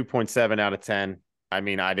 2.7 out of 10. I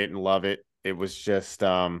mean, I didn't love it. It was just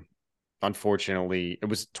unfortunately, it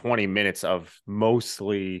was 20 minutes of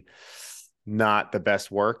mostly not the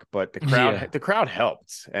best work, but Yeah. the crowd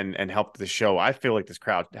helped and helped the show. I feel like this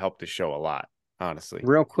crowd helped the show a lot, honestly.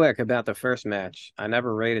 Real quick about the first match. I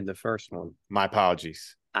never rated the first one. My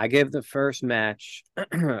apologies. I give the first match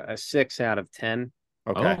a 6 out of 10.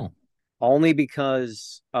 Okay. Oh, Only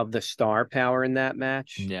because of the star power in that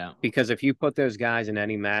match. yeah. Because if you put those guys in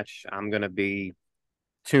any match, I'm gonna be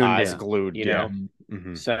tuned Eyes in, glued. you Yeah. know. Mhm.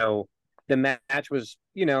 Mm-hmm. So the match was,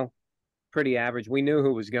 pretty average. We knew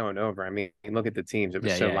who was going over. I mean, look at the teams. It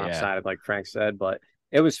was Yeah, so yeah, yeah. lopsided, like Frank said, but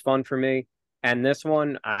it was fun for me. And this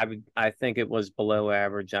one, I think it was below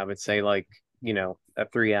average. I would say like, a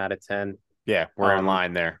 3 out of 10. Yeah. We're in Um,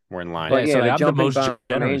 line there. We're in line. but Yeah, so yeah, like the I'm the jumping most bomb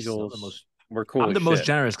generous. angels were cool I'm as the most shit.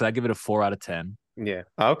 generous because I give it a 4 out of 10. Yeah.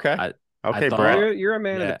 Okay. I I Okay, Well, thought, Brett. you're a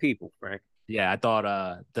man of the yeah, people, Frank. yeah, I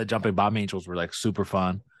thought the Jumping Bomb Angels were like super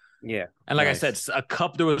fun. Yeah. And like I said,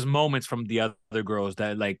 Nice. there was moments from the other girls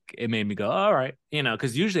that like it made me go, all right,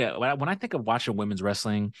 because usually when I think of watching women's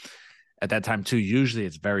wrestling at that time too, usually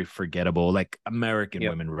it's very forgettable, like American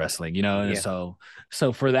Yep. women wrestling. And Yeah.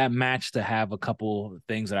 so for that match to have a couple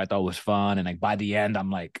things that I thought was fun, and like by the end,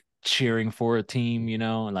 I'm like cheering for a team,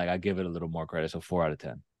 and like I give it a little more credit, so 4 out of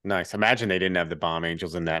 10. Nice. Imagine they didn't have the Bomb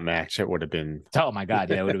Angels in that match. It would have been Oh my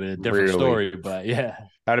god, yeah, it would have been a different really, story, but yeah,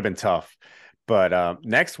 that would have been tough. But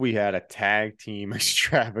next we had a tag team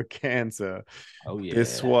extravaganza. oh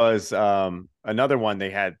This yeah, was another one. They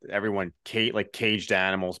had everyone like caged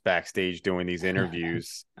animals backstage doing these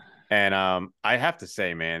interviews. And I have to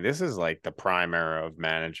say, man, this is like the prime era of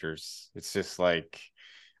managers. It's just like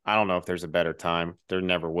I don't know if there's a better time. There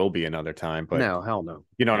never will be another time, but No, hell no.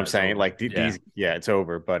 you know what Yeah, I'm it's saying? over. Like Yeah. it's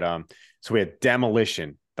over. But so we had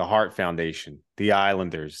Demolition, the Hart Foundation, the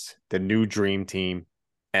Islanders, the New Dream Team,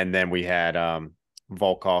 and then we had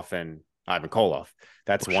Volkov and Ivan Koloff.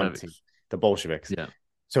 That's one team, Bolsheviks. the Bolsheviks. Yeah.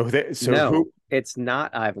 So No, who it's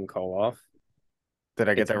not Ivan Koloff. did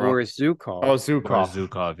I get It's that wrong? Boris Zukov. Oh, Boris Zukov.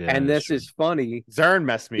 Zukov. Yeah, And that's this true. is funny Zern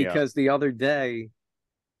messed me up. because the other day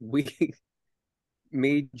we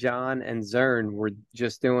me, John, and Zern were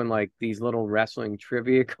just doing like these little wrestling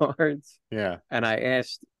trivia cards. Yeah. And I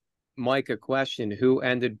asked Mike a question: who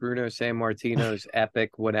ended Bruno San Martino's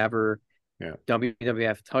epic whatever Yeah.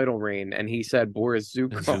 WWF title reign? And he said Boris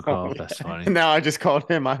Zukov. Zukov. That's funny. Now I just called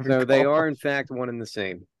him Ivan So they Koloff. are in fact one and the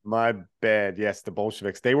same. My bad. Yes, the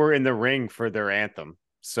Bolsheviks. They were in the ring for their anthem.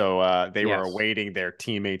 So they were Yes. awaiting their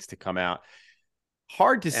teammates to come out.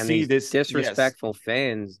 Hard to And see these this. disrespectful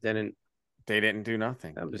fans didn't. They didn't do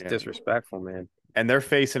nothing. That was Yeah. disrespectful, man. And they're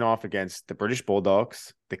facing off against the British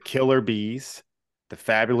Bulldogs, the Killer Bees, the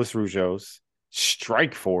Fabulous Rougeaus,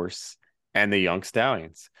 Strike Force, and the Young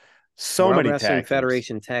Stallions. So World many Wrestling tag teams.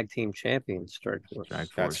 Federation Tag Team Champions, Strike Force. Strike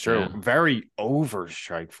That's Force, true. yeah. Very over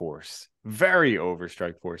Strike Force. Very over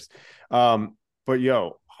Strike Force. But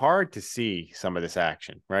yo, hard to see some of this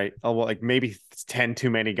action, right? Oh, well, like maybe it's 10 too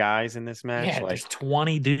many guys in this match. Yeah, like there's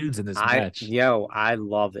 20 dudes in this match. I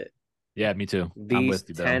love it. Yeah, me too. I'm These with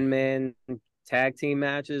you, though. 10-man tag team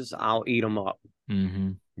matches, I'll eat them up.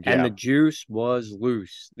 Mm-hmm. yeah. And the juice was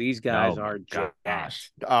loose. These guys Oh, are my jacked.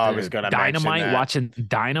 gosh. I was gonna mention Dynamite, that. watching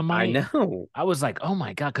Dynamite. I know. I was like, oh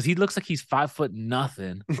my God, because he looks like he's 5 foot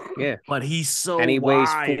nothing, Yeah. but he's so And he weighs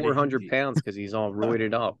wide. 400 pounds because he's all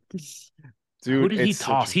roided up. Dude, Who did he it's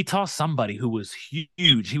toss? such- He tossed somebody who was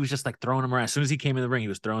huge. He was just like throwing him around. As soon as he came in the ring, he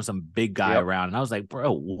was throwing some big guy Yep. around. And I was like,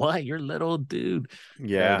 bro, what? You're little dude.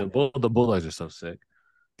 Yeah. The Bulldogs are so sick.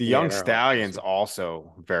 The Yeah, Young they're Stallions awesome.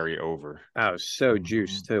 also very over. I was so Mhm.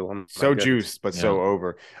 juiced too. Oh, my So goodness. juiced, but so Yeah.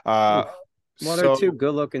 over. Well, So they're two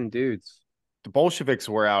good-looking dudes. the Bolsheviks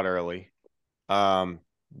were out early.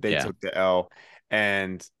 They Yeah. took the L,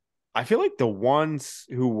 and I feel like the ones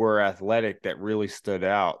who were athletic that really stood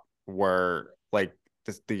out were like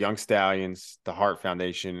the Young Stallions, the Hart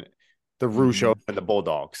Foundation, the Rougeau, and the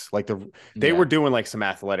Bulldogs. Like they were doing like some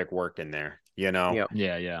athletic work in there, you know, Yep.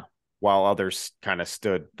 Yeah. while others kind of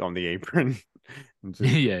stood on the apron, and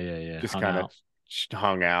just, Yeah. just Hung kind of out.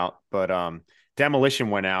 hung out. But Demolition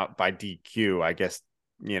went out by DQ. I guess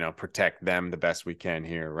protect them the best we can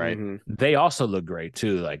here, right? Mhm. They also look great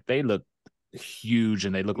too. Like they look huge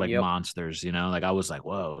and they look like Yep. monsters, Like I was like,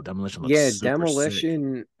 whoa, Demolition looks Yeah, super sick.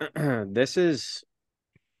 Demolition.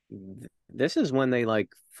 This is when they like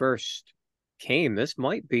first came. This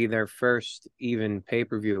might be their first even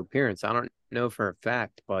pay-per-view appearance. I don't know for a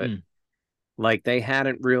fact, but Hmm. like they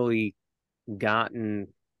hadn't really gotten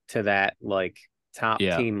to that like top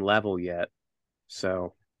Yeah. team level yet.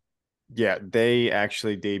 So Yeah, they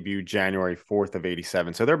actually debuted January 4th of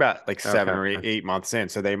 87. So they're about like 7 or Okay. 8 months in.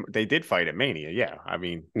 So they did fight at Mania. Yeah. I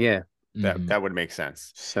mean, yeah. Mhm. that would make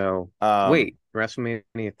sense. So Um wait,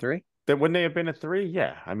 WrestleMania 3? Then wouldn't they have been a 3?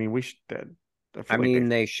 Yeah. I mean, we should I feel I like mean,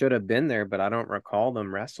 they should have been there, but I don't recall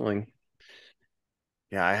them wrestling.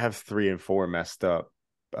 yeah, I have 3 and 4 messed up.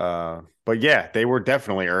 But yeah, they were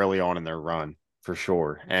definitely early on in their run for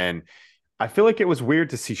sure. And I feel like it was weird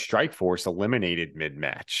to see Strike Force eliminated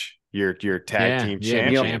mid-match. Your tag team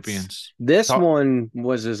champions. This Talk- one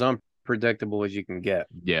was as unpredictable as you can get.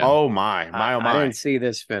 Yeah. Oh my. I didn't see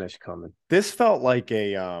this finish coming. This felt like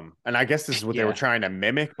a and I guess this is what they were Yeah. trying to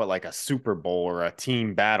mimic, but like a Super Bowl or a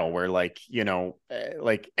team battle where like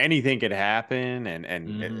like anything could happen, and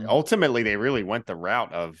Mhm. ultimately they really went the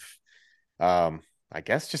route of I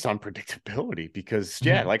guess just unpredictability because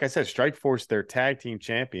yeah, Mhm. like I said, Strike Force, their tag team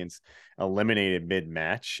champions, eliminated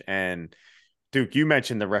mid-match. And Duke, you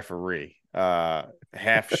mentioned the referee,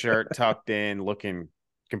 half shirt tucked in, looking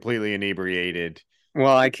completely inebriated.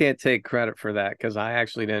 Well, I can't take credit for that because I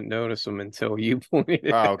actually didn't notice them until you pointed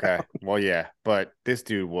it Oh, out. okay. Well, yeah, but this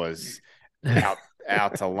dude was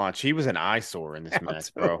out to lunch. He was an eyesore in this Out match,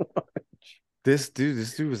 to bro. This dude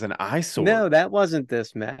was an eyesore. No, that wasn't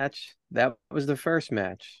this match. That was the first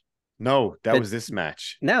match. No, that The- was this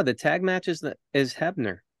match. No, the tag match is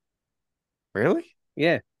Hebner. Really?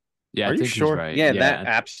 Yeah. Yeah, Are I you think sure? he's right. Yeah, that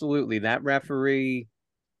absolutely. That referee,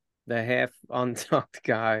 the half untucked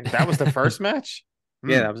guy. That was the first match?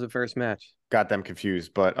 Yeah, that was the first match. Got them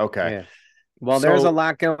confused, but okay. Yeah. Well, there's So- a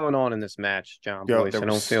lot going on in this match, John Yo, Boy, so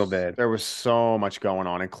don't feel bad. There was so much going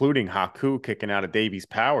on, including Haku kicking out of Davies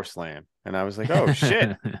power slam. And I was like, oh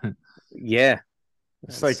shit. Yeah.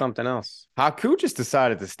 It's That's like something else. Haku just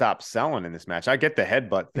decided to stop selling in this match. I get the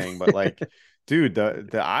headbutt thing, but like, dude,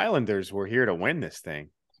 the Islanders were here to win this thing.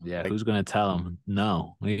 Yeah, Like, who's gonna tell him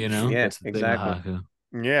no? You know, Yeah, that's the thing with exactly.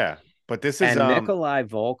 Haku. yeah, but this is And Nikolai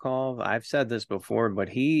Volkov, I've said this before, but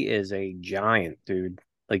he is a giant, dude.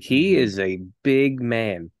 Like he mhm. is a big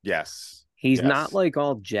man. Yes, He's not yes, like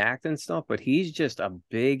all jacked and stuff, but he's just a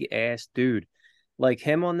big ass dude. Like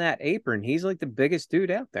him on that apron, he's like the biggest dude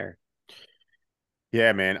out there.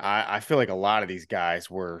 yeah, man. I feel like a lot of these guys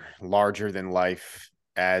were larger than life,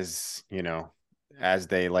 as you know, as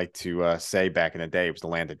they like to say back in the day. It was the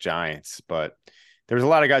land of giants, but there was a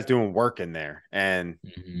lot of guys doing work in there, and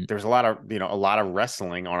Mhm. there's a lot of a lot of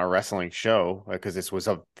wrestling on a wrestling show because this was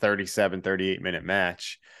a 37, 38 minute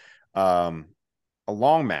match. Um, a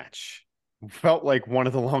long match. Felt like one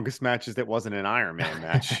of the longest matches that wasn't an Iron Man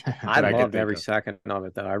match I that I could loved think every of. second of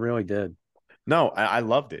it, though. I really did. No, I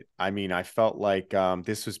loved it. I mean, I felt like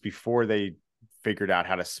this was before they figured out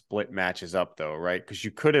how to split matches up, though, right? Because you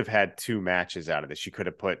could have had two matches out of this. You could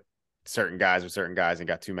have put certain guys with certain guys and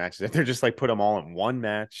got two matches. They're just like put them all in one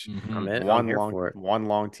match, I'm Mhm. in. I'm here for it. one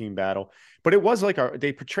long team battle. But it was like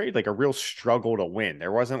they portrayed like a real struggle to win.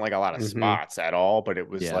 There wasn't like a lot of Hmm. spots at all, but it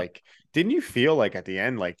was Yeah. like, didn't you feel like at the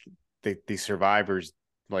end, like the survivors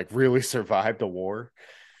like really survived the war?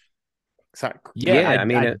 Yeah, Yeah, I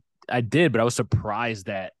mean, I did, but I was surprised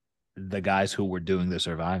that the guys who were doing the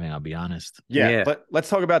surviving, I'll be honest. Yeah, yeah. let's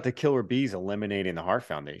talk about the Killer Bees eliminating the Heart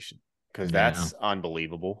Foundation because Yeah. that's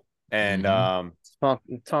unbelievable. And Hmm.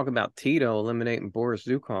 Talk about Tito eliminating Boris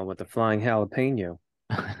Zukov with the flying jalapeno.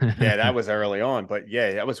 yeah, that was early on, but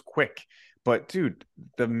yeah, that was quick. But dude,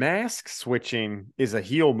 the mask switching is a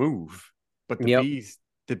heel move, but Yep.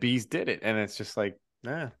 the bees did it, and it's just like,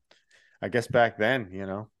 nah. I guess back then,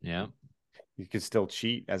 Yeah. you could still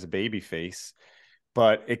cheat as a baby face,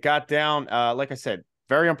 but it got down. Like I said,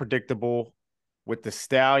 very unpredictable with the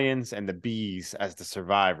Stallions and the Bees as the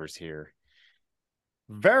survivors here.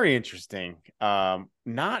 Very interesting.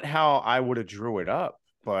 Not how I would have drew it up,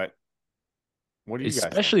 but what do you guys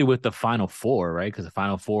think? Especially with the final four, right? Because the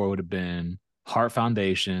final four would have been Heart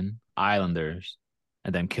Foundation, Islanders,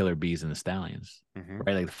 and then Killer Bees and the Stallions, Mm-hmm.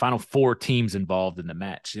 right? Like the final four teams involved in the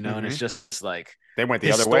match, and Mm-hmm. it's just like They went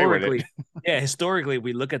the other way with it. historically, yeah, historically,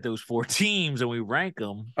 we look at those four teams and we rank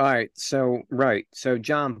them. All right. So, right. So,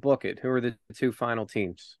 John, book it. Who are the two final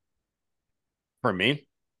teams? For me,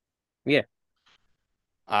 Yeah.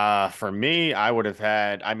 for me, I would have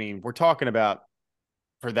had. I mean, we're talking about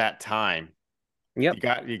for that time. Yep.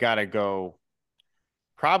 You got to go.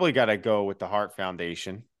 Probably got to go with the Heart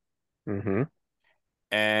Foundation Hmm.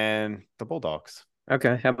 and the Bulldogs.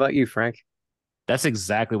 Okay. How about you, Frank? That's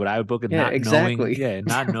exactly what I would book, and Yeah, not knowing, exactly. yeah,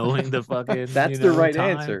 not knowing the fucking, That's the right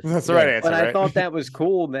time. answer. That's the right Yeah, But answer, I right? thought that was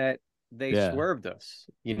cool that they yeah, swerved us,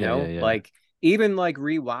 yeah. like even like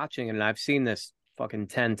rewatching it, and I've seen this fucking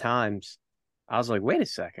 10 times. I was like, wait a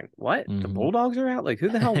second, what? The Hmm. Bulldogs are out? Like, who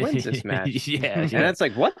the hell wins this match? Yeah, And yeah. it's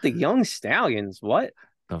like, what? The Young Stallions? What?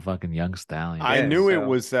 The fucking young I stallions. Yeah, knew it so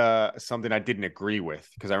was something I didn't agree with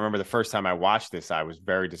because I remember the first time I watched this, I was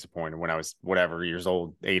very disappointed when I was whatever years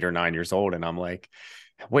old, 8 or 9 years old, and I'm like,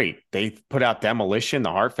 wait, they put out Demolition,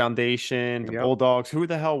 the Heart Foundation, the yep. Bulldogs. Who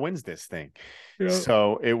the hell wins this thing? Yep.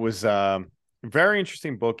 So it was very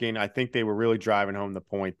interesting booking. I think they were really driving home the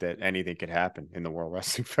point that anything could happen in the World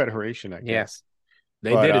Wrestling Federation, I Yeah. guess.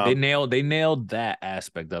 They But did it. They nailed that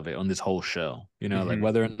aspect of it on this whole show. Like mhm,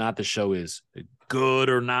 whether or not the show is good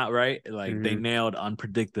or not, right? Like they Hmm. nailed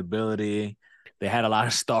unpredictability. They had a lot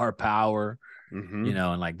of star power, mhm.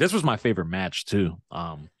 and like this was my favorite match too.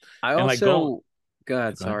 I And like go also, God, go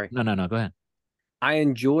ahead. sorry. No, go ahead. I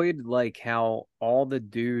enjoyed like how all the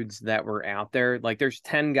dudes that were out there, like there's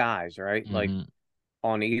 10 guys, right? Like Hmm.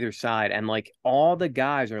 on either side, and like all the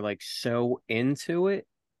guys are like so into it.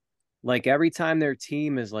 Like every time their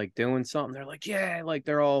team is like doing something, they're like, yeah, like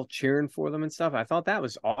they're all cheering for them and stuff. I thought that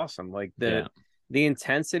was awesome. Like Yeah, the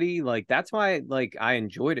intensity, like that's why like I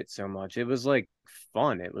enjoyed it so much. It was like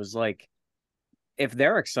fun. It was like if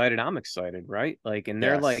they're excited, I'm excited, right? Like, and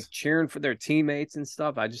they're like Yes. cheering for their teammates and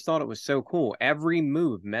stuff. I just thought it was so cool. Every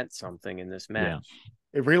move meant something in this yeah. match.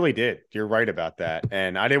 It really did. You're right about that.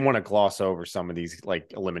 And I didn't want to gloss over some of these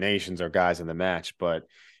like eliminations or guys in the match, but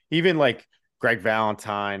even like Greg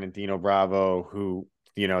Valentine and Dino Bravo, who,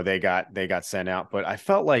 they got sent out. But I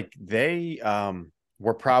felt like they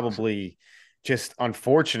were probably just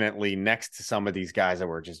unfortunately next to some of these guys that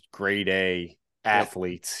were just grade A Yep.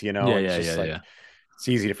 athletes, Yeah, and it's yeah, just yeah, like yeah. it's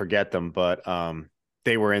easy to forget them, but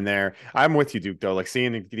they were in there. I'm with you, Duke, though. Like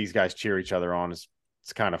seeing these guys cheer each other on is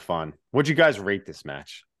it's kind of fun. What'd you guys rate this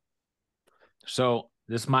match? So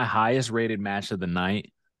This is my highest rated match of the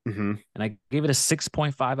night, Mm-hmm. and I gave it a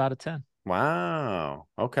 6.5 out of 10. Wow.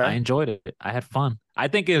 I Okay. enjoyed it. I had fun. I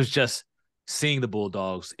think it was just seeing the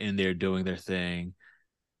Bulldogs in there doing their thing,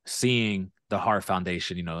 seeing the Hart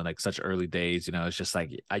Foundation, in like such early days, it's just like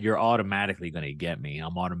you're automatically gonna get me.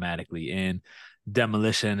 I'm automatically in.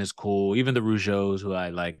 Demolition is cool. Even the Rougeaus, who I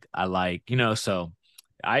like, so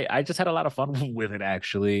I just had a lot of fun with it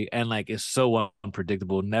actually. And like it's so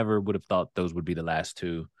unpredictable. Never would have thought those would be the last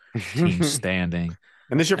two teams standing.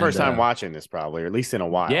 And this is your And first time watching this, probably, or at least in a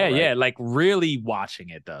while, yeah, right? yeah, like really watching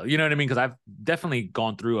it though. You know what I mean? Because I've definitely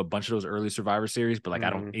gone through a bunch of those early Survivor Series, but like I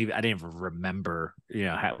didn't even remember.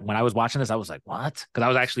 When I was watching this, I was like, what? Because I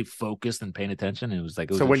was actually focused and paying attention. And it was like,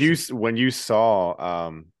 it was So interesting. when you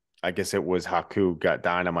saw, I guess it was Haku got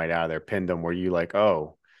Dynamite out of there, pinned him. Were you like,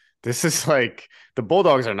 oh, this is like the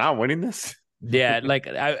Bulldogs are not winning this? Yeah, like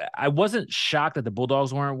I wasn't shocked that the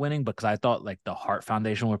Bulldogs weren't winning because I thought like the Hart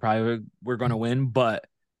Foundation were going to win, but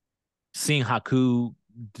seeing Haku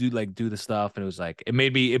do the stuff, and it was like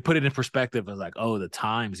it put it in perspective. Of like, oh, the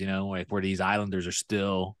times, like where these Islanders are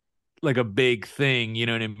still like a big thing, you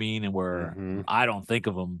know what I mean, and where Mm-hmm. I don't think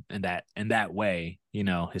of them in that way,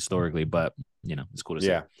 historically, but it's cool to see.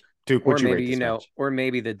 Yeah. Duke, Or what'd you maybe, rate this match? or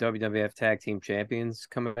maybe the WWF Tag Team Champions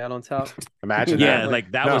coming out on top. Imagine Yeah, that.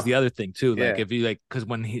 like that was No, the other thing too. Like Yeah. if you because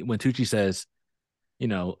when Tucci says,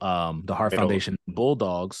 the Hart middle. Foundation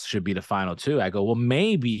Bulldogs should be the final two. I go, well,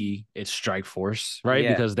 maybe it's Strike Force, right?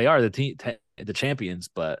 Yeah. Because they are the champions,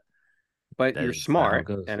 but But you're that's not how it smart,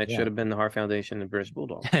 goes. and it should Yeah. have been the Hart Foundation and British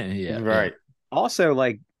Bulldogs. Yeah, yeah. Right. Also,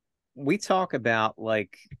 like, we talk about,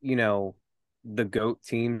 like, the GOAT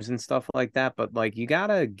teams and stuff like that, but, like, you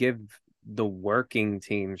gotta give the working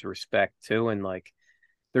teams respect, too, and, like,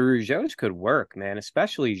 the Rougeaus could work, man,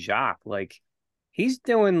 especially Jacques. Like, he's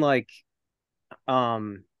doing, like,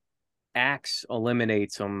 um, Axe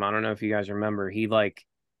eliminates him. I don't know if you guys remember.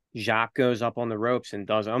 Jacques goes up on the ropes and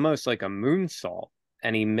does almost like a moonsault,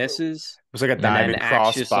 and he misses, It was like a and then diving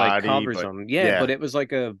Axe just like crossbody, covers but him. Yeah, but yeah, it was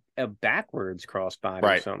like a backwards crossbody or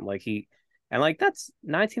right. something. And like that's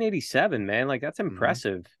 1987, man. Like that's Mm-hmm.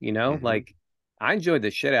 impressive, Mm-hmm. Like I enjoyed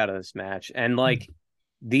the shit out of this match, and like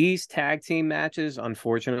these tag team matches,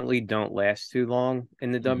 unfortunately, don't last too long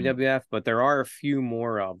in the Mhm. WWF, but there are a few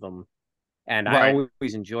more of them. And I Right.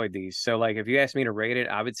 always enjoyed these. So, like, if you ask me to rate it,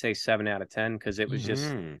 I would say 7 out of 10 because it was just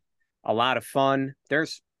Mm-hmm. a lot of fun.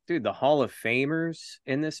 Dude, the Hall of Famers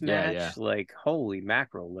in this Yeah, yeah. match, like, holy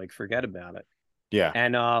mackerel, like, forget about it. Yeah.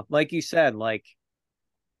 And like you said, like,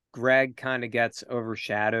 Greg kind of gets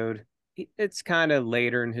overshadowed. It's kind of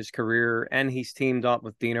later in his career, and he's teamed up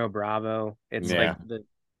with Dino Bravo. It's like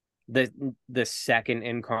Yeah. the second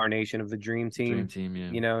incarnation of the Dream Dream Team,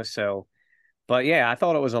 Team, yeah. So. But yeah, I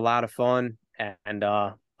thought it was a lot of fun, and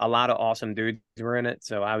a lot of awesome dudes were in it,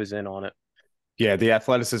 so I was in on it. Yeah, the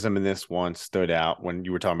athleticism in this one stood out when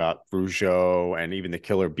you were talking about Rougeau and even the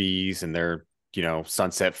Killer Bees and their,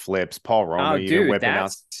 sunset flips. Paul Roma Oh, even dude, whipping that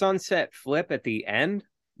out. sunset flip at the end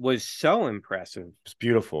was so impressive. It's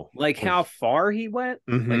beautiful. Like how far he went.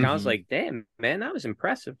 Like Mm-hmm. I was like, damn, man, that was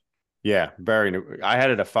impressive. Yeah, very. I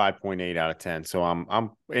had it a 5.8 out of 10, so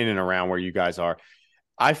I'm in and around where you guys are.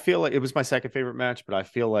 I feel like it was my second favorite match, but I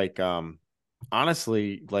feel like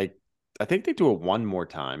honestly, like I think they do it one more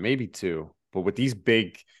time, maybe two. But with these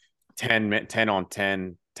big 10 on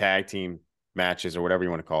 10 tag team matches or whatever you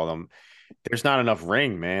want to call them, there's not enough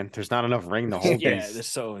ring, man. There's not enough ring to hold Yeah,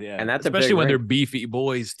 these. And that's a especially big when they're ring. beefy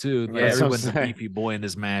boys too. Yeah. That's what I'm Everyone's a saying. beefy boy in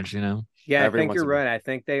this match, Yeah, I think Everyone's you're a right. I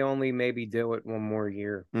think they only maybe do it one more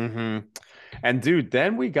year. Mm-hmm. And dude,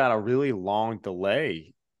 then we got a really long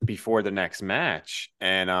delay before the next match,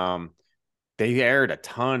 and they aired a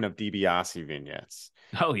ton of DiBiase vignettes,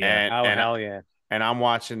 Oh yeah. and Oh, and hell yeah. and I'm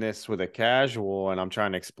watching this with a casual, and I'm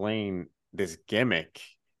trying to explain this gimmick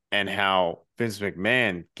and how Vince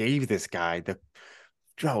McMahon gave this guy the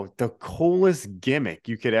coolest gimmick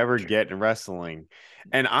you could ever get in wrestling.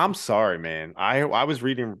 And I'm sorry, man. I was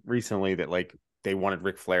reading recently that like they wanted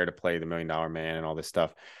Ric Flair to play the $1 Million Man and all this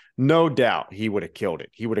stuff. No doubt he would have killed it.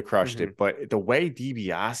 He would have crushed it. But the way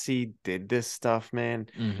DiBiase did this stuff, man,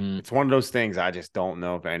 Mm-hmm. it's one of those things I just don't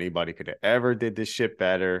know if anybody could have ever did this shit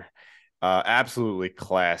better. Absolutely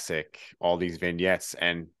classic. All these vignettes,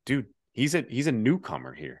 and dude, he's a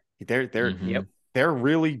newcomer here. They're Yep. they're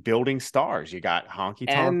really building stars. You got Honky Tonk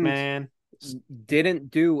And Man.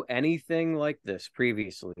 didn't do anything like this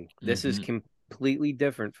previously. This is Mm-hmm. completely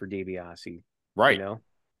different for DiBiase, Right.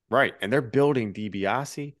 Right. And they're building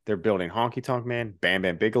DiBiase. They're building Honky Tonk Man, Bam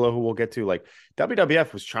Bam Bigelow, who we'll get to. Like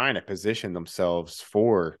WWF was trying to position themselves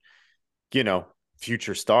for,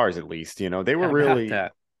 future stars at least. They were How about really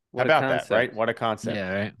that? How What a about that, right? concept. What a concept.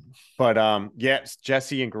 Yeah, right. But yes,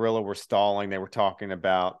 Jesse and Gorilla were stalling. They were talking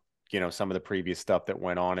about, some of the previous stuff that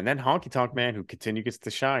went on. And then Honky Tonk Man, who gets to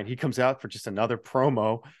shine, he comes out for just another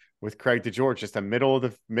promo with Craig DeGeorge, just a middle of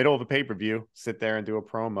the pay-per-view, sit there and do a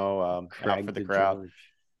promo out for Craig the crowd. DeGeorge.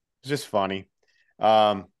 It's just funny.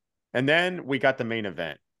 And then we got the main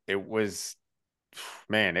event. It was,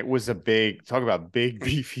 man, it was a big, talk about big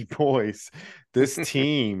beefy boys. This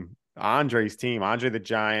team, Andre's team, Andre the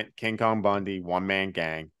Giant, King Kong Bundy, one man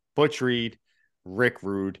gang, Butch Reed, Rick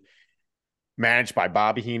Rude, managed by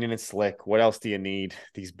Bobby Heenan and Slick. What else do you need?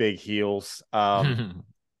 These big heels.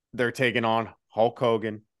 They're taking on Hulk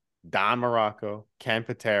Hogan, Don Morocco, Ken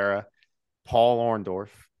Patera, Paul Orndorff,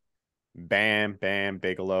 Bam Bam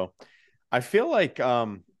Bigelow. I feel like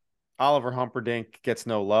Oliver Humperdinck gets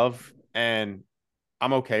no love, and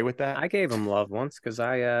I'm okay with that. I gave him love once because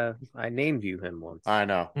I named you him once. I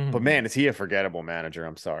know, but man, is he a forgettable manager?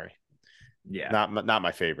 I'm sorry, Yeah. not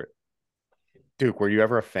my favorite. Duke, were you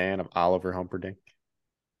ever a fan of Oliver Humperdinck?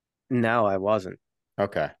 No, I wasn't.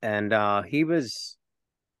 Okay. And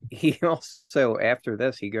he also after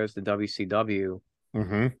this he goes to WCW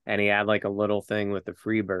Mm-hmm. and he had like a little thing with the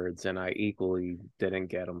Freebirds and I equally didn't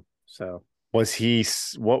get him. So Was he?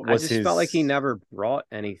 What I was just felt like he his? never brought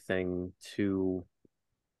anything to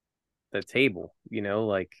the table,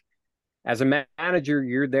 like as a manager,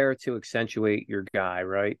 you're there to accentuate your guy,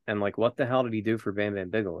 right? And like, what the hell did he do for Bam Bam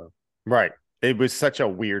Bigelow? Right. It was such a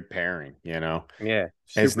weird pairing, Yeah,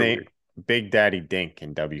 His super name, weird. Big Daddy Dink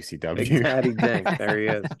in Big WCW. Daddy Dink, there he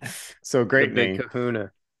is, So the great Big name.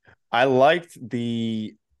 Kahuna. I liked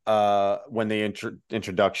the when the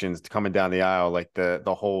introductions coming down the aisle, like the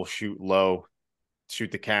whole shoot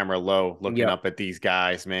the camera low, looking Yep. up at these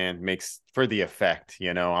guys, man, makes for the effect.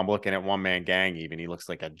 I'm looking at one man gang, even he looks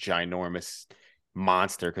like a ginormous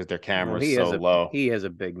monster because their Well, camera's so low. he is a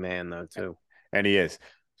big man though too. And he is.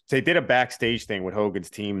 They did a backstage thing with Hogan's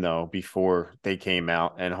team though before they came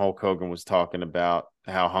out, and Hulk Hogan was talking about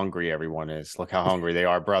how hungry everyone is. Look how hungry they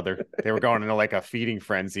are, brother. They were going into like a feeding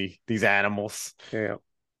frenzy. These animals. Yeah.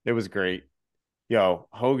 It was great. Yo,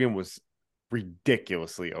 Hogan was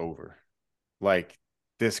ridiculously over. Like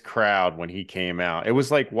this crowd when he came out, it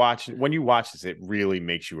was like when you watch this, it really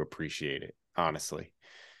makes you appreciate it. Honestly,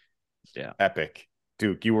 Yeah. epic.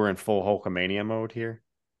 Duke, you were in full Hulkamania mode here.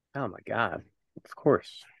 Oh my God. Of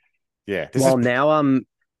course. Yeah, Well, now I'm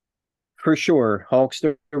for sure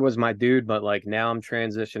Hulkster was my dude, but like now I'm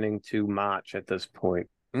transitioning to Mach at this point,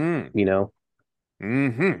 Mm, you know?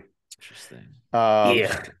 hmm Interesting.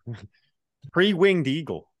 Yeah. Pre-winged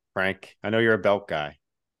eagle, Frank. I know you're a belt guy.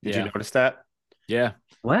 Did you Yeah. notice that? Yeah.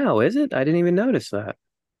 Wow, is it? I didn't even notice that.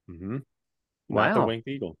 Mm-hmm. Not the Wow. winged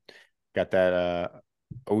eagle. Got that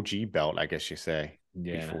OG belt, I guess you say,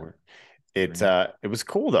 Yeah. before. Green. It was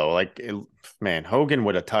cool though. Like man, Hogan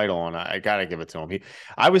with a title on, I gotta give it to him.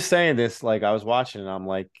 I was saying this, like I was watching and I'm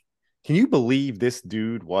like, can you believe this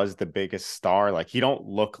dude was the biggest star? Like he don't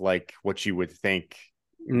look like what you would think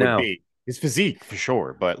would No. be. His physique for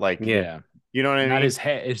sure, but like Yeah. Yeah. you know what I Not mean? his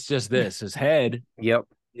head. It's just this. His head, Yep.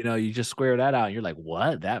 you just square that out. And you're like,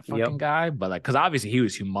 what? That Yep. fucking guy? But like, because obviously he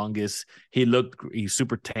was humongous. He's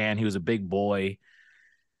super tan. He was a big boy.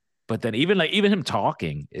 But then even him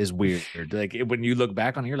talking is weird. Like when you look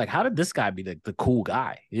back on it, you're like, how did this guy be the cool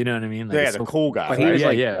guy? You know what I mean? Like Yeah, it's the so cool guy, But he right? was yeah,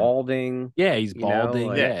 like yeah. balding, Yeah, he's balding.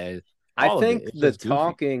 like Yeah. I All of it. think It's the just goofy.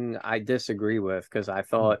 talking I disagree with because I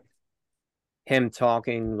thought him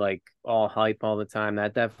talking like all hype all the time,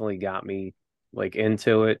 that definitely got me like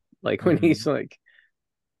into it. Like when he's like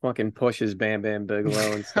fucking pushes Bam Bam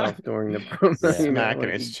Bigelow and stuff during the promo, Yeah. Smacking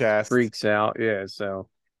like his he chest. freaks out. Yeah, so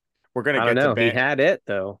We're gonna I don't get to know. He ban had it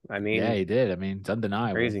though. I Yeah, mean, he did. I mean, it's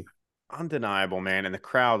undeniable. crazy. undeniable, man, and the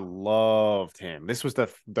crowd loved him. This was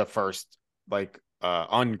the first like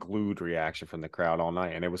unglued reaction from the crowd all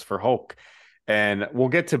night, and it was for Hulk. And we'll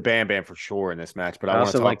get to Bam Bam for sure in this match, but I I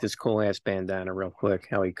want to also like talk. this cool ass bandana real quick,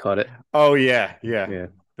 how he cut it. Oh yeah, yeah, Yeah.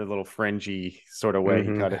 the little fringy sort of way he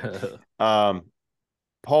Hmm. cut it. Um,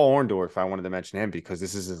 Paul Orndorff, I wanted to mention him because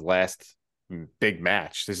this is his last big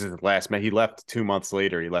match. This is his last match. He left 2 months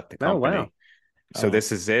later. He left the Oh wow. company. So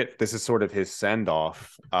this is it. This is sort of his send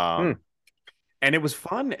off. Hmm. And it was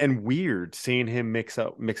fun and weird seeing him mix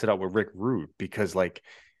it up with Rick Rude because like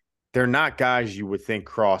they're not guys you would think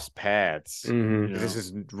cross paths. Hmm. This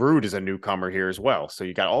is Rude is a newcomer here as well. So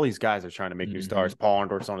you got all these guys that are trying to make new stars. Paul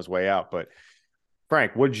Orndorff's on his way out. But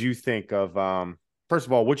Frank, what'd you think of first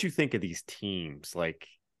of all, what'd you think of these teams like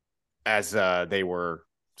as they were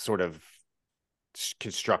sort of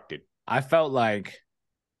constructed? I felt like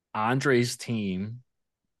Andre's team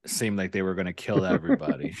seemed like they were going to kill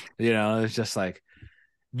everybody. It's just like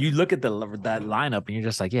you look at that lineup and you're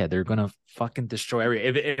just like, yeah, they're gonna fucking destroy every.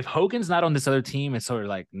 If Hogan's not on this other team, it's sort of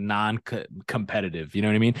like non-competitive. You know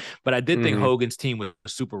what I mean? But I did think Mm-hmm. Hogan's team was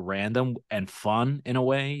super random and fun in a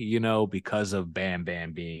way, because of Bam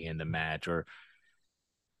Bam being in the match or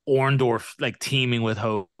Orndorff like teaming with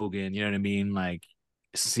Hogan. You know what I mean? Like,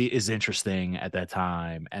 see, is interesting at that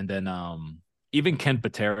time. And then even Ken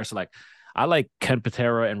Patera. So like, I like Ken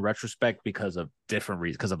Patera in retrospect because of different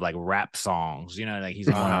reasons, because of like rap songs. Like he's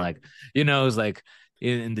one of like, it's like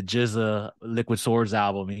in the Jizza Liquid Swords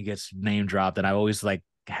album, he gets name dropped, and I always like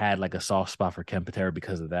had like a soft spot for Ken Patera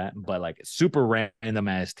because of that. But like super random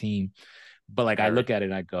ass team. But like I look at it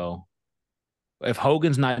and I go, if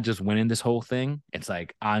Hogan's not just winning this whole thing, it's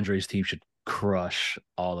like Andre's team should crush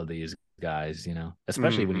all of these guys,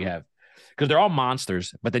 especially when you have, because they're all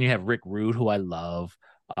monsters, but then you have Rick Rude, who I love.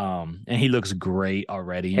 And he looks great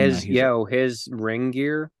already. His ring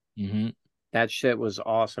gear, mm-hmm. that shit was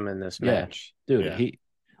awesome in this match. Dude, he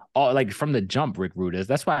like from the jump, Rick Rude is.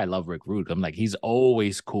 That's why I love Rick Rude. I'm like, he's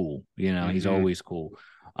always cool, he's always cool.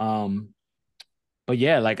 But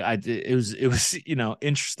yeah, like it was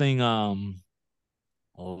interesting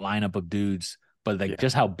lineup of dudes, but like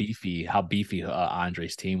just how beefy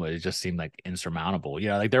Andre's team was. It just seemed like insurmountable.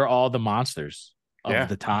 Like they're all the monsters of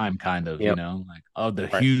the time, kind of. Yep. Like of the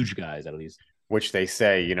huge guys at least. Which they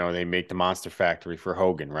say, they make the Monster Factory for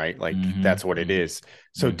Hogan, right? Like that's what it is.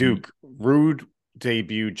 So Duke, Rude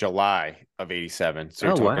debuted July of '87. So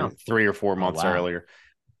you're talking 3 or 4 months earlier.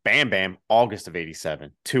 Bam Bam, August of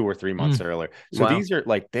 '87, 2 or 3 months earlier. So these are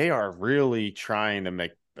like, they are really trying to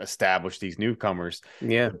establish these newcomers.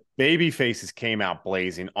 Yeah. The baby faces came out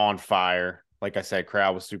blazing, on fire. Like I said,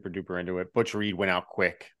 crowd was super duper into it. Butch Reed went out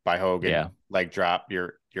quick by Hogan. Yeah. Leg drop,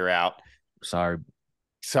 you're out. Sorry.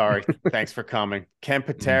 Thanks for coming. Ken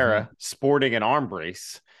Patera sporting an arm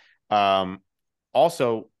brace.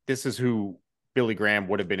 Also, this is who Billy Graham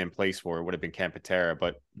would have been in place for. It would have been Ken Patera,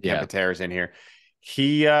 but Ken Patera's in here.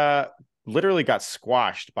 He literally got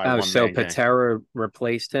squashed by one so man Patera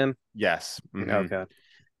replaced him? Yes. Okay.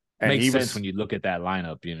 And makes sense when you look at that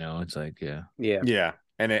lineup, it's like, yeah.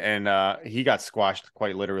 And he got squashed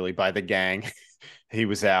quite literally by the gang. He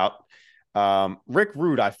was out. Rick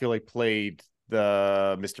Rude, I feel like, played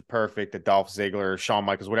the Mr. Perfect, the Dolph Ziggler, Shawn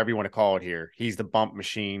Michaels, whatever you want to call it here. He's the bump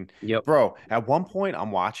machine. Yep. Bro, at one point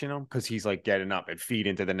I'm watching him because he's like getting up and feed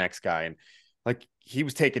into the next guy. And like he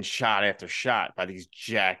was taking shot after shot by these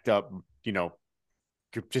jacked up,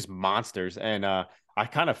 just monsters. And I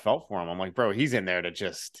kind of felt for him. I'm like, bro, he's in there to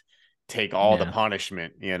just take all the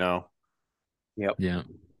punishment, Yep. Yeah.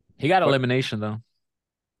 He got elimination though.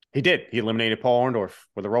 He did. He eliminated Paul Orndorff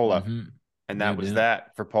with a roll up. And that was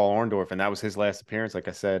that for Paul Orndorff. And that was his last appearance, like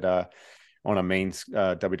I said, on a main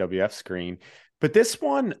WWF screen. But this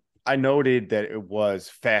one, I noted that it was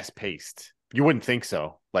fast paced. You wouldn't think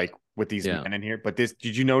so, like with these men in here. But did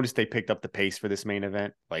you notice they picked up the pace for this main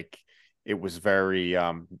event? Like it was very,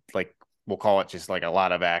 like we'll call it just like a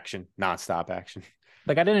lot of action, nonstop action.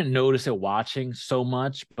 Like I didn't notice it watching so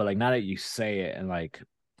much, but like now that you say it, and like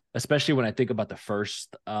especially when I think about the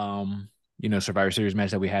first Survivor Series match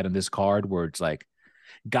that we had in this card, where it's like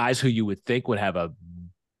guys who you would think would have a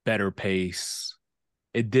better pace,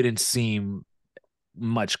 it didn't seem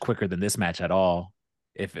much quicker than this match at all.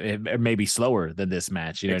 If it may be slower than this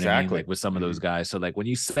match, what I mean? Like with some of those guys. So like when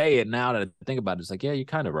you say it now that I think about it, it's like, yeah, you're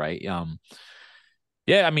kind of right.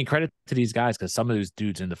 Yeah, I mean, credit to these guys, because some of those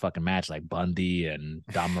dudes in the fucking match, like Bundy and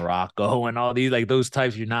Don Morocco and all these, like those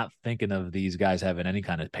types, you're not thinking of these guys having any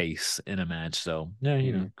kind of pace in a match. So,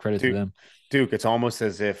 yeah, credit to them. Duke, it's almost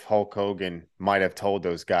as if Hulk Hogan might have told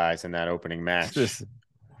those guys in that opening match,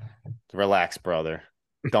 relax, brother.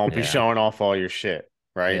 Don't be showing off all your shit,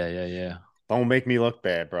 right? Yeah. Don't make me look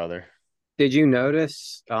bad, brother. Did you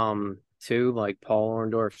notice, too, like Paul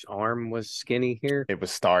Orndorff's arm was skinny here? It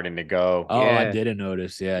was starting to go. Oh, yeah. I didn't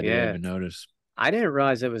notice. Yeah, I didn't even notice. I didn't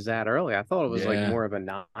realize it was that early. I thought it was like more of a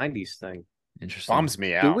 90s thing. Interesting. Bums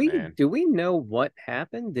me out, man. Do we know what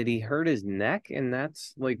happened? Did he hurt his neck? And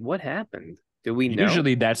that's like, what happened? Do we know?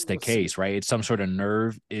 Usually that's the case, right? It's some sort of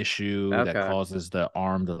nerve issue that causes the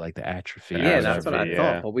arm to like the atrophy. Yeah, that's what I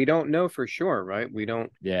thought. But we don't know for sure, right? We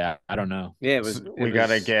don't. Yeah, I don't know. Yeah, we got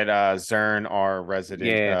to get Zern, our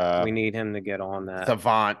resident. Yeah, we need him to get on that.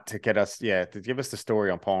 Savant to get us, to give us the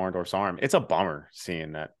story on Paul Orndorff's arm. It's a bummer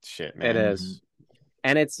seeing that shit, man. It is.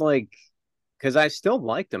 And it's like, because I still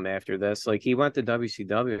liked him after this. Like, he went to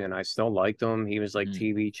WCW and I still liked him. He was like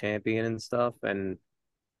TV champion and stuff. And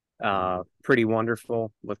Pretty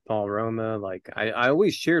Wonderful with Paul Roma. Like I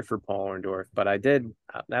always cheered for Paul Orndorff, but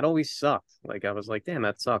that always sucked. Like I was like, damn,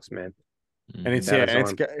 that sucks, man. And it's without yeah,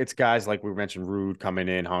 his and arm. it's guys like we mentioned, Rude coming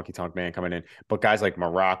in, Honky Tonk Man coming in, but guys like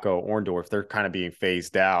Morocco, Orndorff, they're kind of being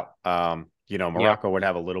phased out. Yep. Morocco would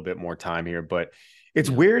have a little bit more time here, but it's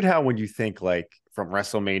Yeah. weird how when you think like from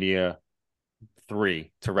WrestleMania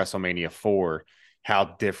 3 to WrestleMania 4, how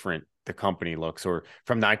different the company looks, or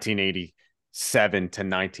from 1987 to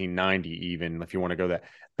 1990, even if you want to go that.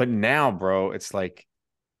 But now, bro, it's like,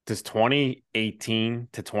 does 2018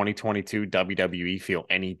 to 2022 WWE feel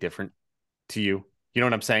any different to you? You know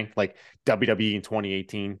what I'm saying? Like WWE in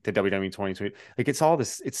 2018 to WWE in 2020. Like it's all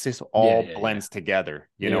this, it's just Yeah, all yeah, yeah. blends together.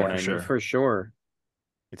 You know Yeah, what for I mean? sure. For sure.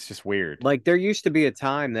 It's just weird. Like there used to be a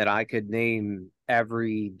time that I could name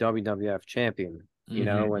every WWF champion,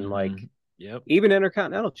 and like Yep. even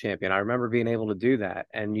Intercontinental champion. I remember being able to do that.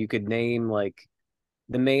 And you could name like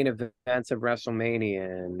the main events of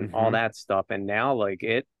WrestleMania and all Hmm. that stuff. And now like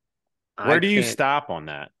I Where do you can't stop on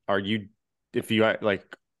that? Are you, if you like,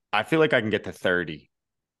 I feel like I can get to 30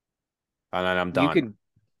 and then I'm you done. could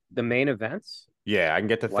the main events. Yeah, I can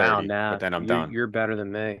get to Wow, 30, but nah, then I'm you're done. you're better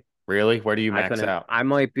than me. Really? Where do you I max couldn't. out? I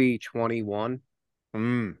might be 21,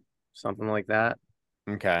 Mm, something like that.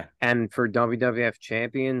 okay. And for WWF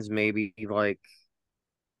champions, maybe like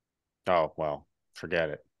Oh, well, forget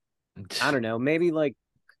it. I don't know, maybe like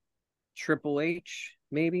Triple H,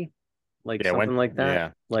 maybe like Yeah, something like that. yeah.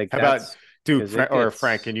 Like How about, that's dude, because it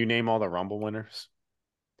Frank, gets. can you name all the Rumble winners?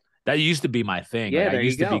 That used to be my thing. Like Yeah, I there you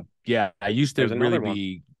used to go. be, yeah, I used to There's really another one.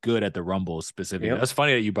 be good at the Rumble specifically. Yep. That's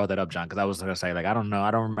funny that you brought that up, John, because I was gonna say like I don't know,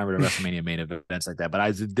 I don't remember the WrestleMania main events like that, but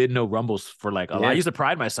I did know Rumbles for like a lot. I Yeah. used to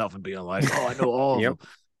pride myself in being like, oh, I know all of Yep. them,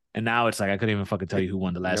 and now it's like I couldn't even fucking tell you who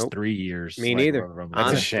won the last Nope. 3 years, Me like neither. Royal Rumble. That's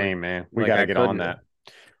a Yeah, Honestly, shame, man. We like got to I get on couldn't. that.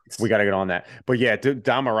 We got to get on that. But yeah, dude,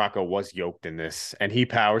 Don Morocco was yoked in this, and he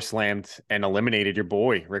power slammed and eliminated your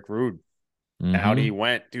boy Rick Rude. Out he mm-hmm.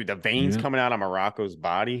 went, dude. The veins Yeah. coming out of Morocco's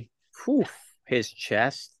body. Whew, his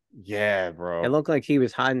chest. Yeah, It bro. looked like he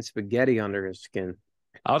was hiding spaghetti under his skin.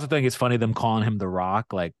 I also think it's funny them calling him the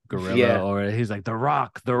Rock, like Gorilla, Yeah. or he's like the Yep.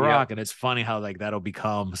 Rock, and it's funny how like that'll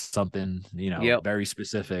become something Yep. very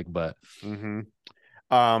specific, but. Hmm.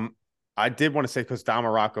 Um, I did want to say because Don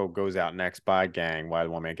Morocco goes out next by Gang, by the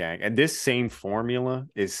One Man Gang, and this same formula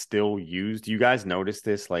is still used. You guys notice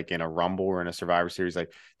this, like in a Rumble or in a Survivor Series,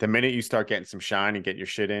 like the minute you start getting some shine and get your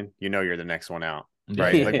shit in, you know you're the next one out, Yeah,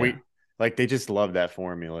 right? yeah, Like yeah. Yeah. like they just love that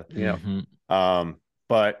formula. Yep. Hmm.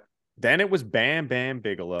 But then it was Bam Bam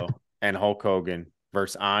Bigelow and Hulk Hogan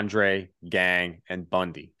versus Andre, Gang, and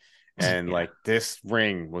Bundy. And Yeah. like this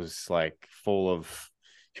ring was like full of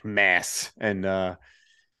mass. And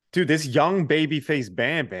dude, this young baby face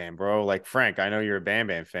Bam Bam, bro. Like Frank, I know you're a Bam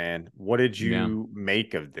Bam fan. What did Yeah. you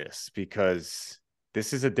make of this? Because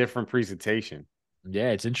this is a different presentation.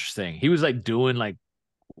 Yeah, it's interesting. He was like doing like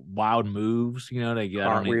wild moves, like I don't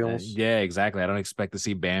Cartwheels. yeah, exactly. I don't expect to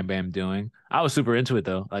see Bam Bam doing. I was super into it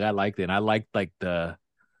though. Like I liked it. And I liked like the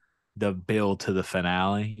build to the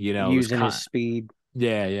finale. It was Using his speed.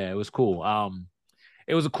 yeah, yeah, it was cool.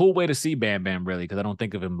 It was a cool way to see Bam Bam really because I don't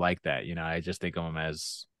think of him like that. I just think of him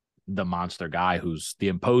as the monster guy who's the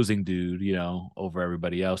imposing dude, over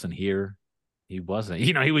everybody else. And here he wasn't.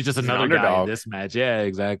 He was just He's an another guy in underdog. this match. Yeah,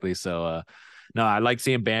 exactly. So no, I like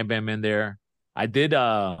seeing Bam Bam in there. I did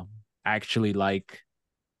actually like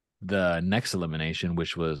the next elimination,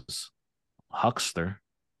 which was Huckster,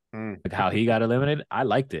 Mm. like how he got eliminated. I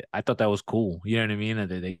liked it. I thought that was cool. You know what I mean? And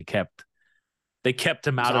they kept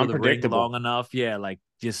him It's out of the ring unpredictable. long enough. Yeah, like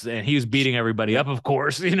just and he was beating everybody up, of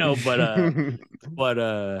course, but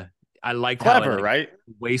I liked how it Clever, like right?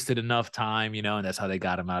 wasted enough time, and that's how they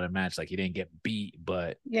got him out of the match. Like he didn't get beat,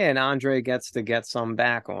 but Yeah, and Andre gets to get some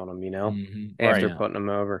back on him, after Right. yeah, putting him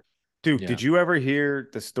over. Duke, yeah. did you ever hear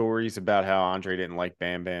the stories about how Andre didn't like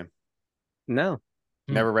Bam Bam? No,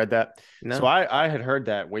 Hmm. Never read that. So no. I had heard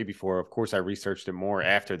that way before. Of course, I researched it more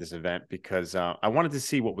after this event because I wanted to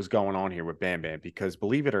see what was going on here with Bam Bam. Because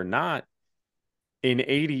believe it or not,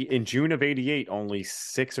 in June of '88, only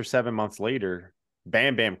 6 or 7 months later,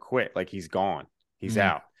 Bam Bam quit. Like he's gone. He's Hmm.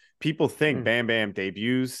 out. People think Mm. Bam Bam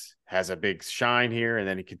debuts, has a big shine here, and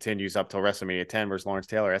then he continues up till WrestleMania 10 versus Lawrence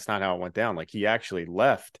Taylor. That's not how it went down. Like he actually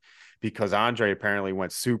left because Andre apparently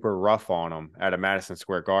went super rough on him at a Madison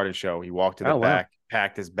Square Garden show. He walked to the Oh wow. back,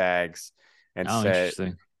 packed his bags, and Oh, said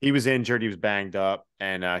interesting. he was injured, he was banged up,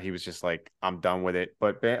 and he was just like, "I'm done with it."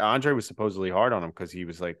 But Andre was supposedly hard on him because he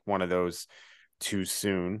was like one of those too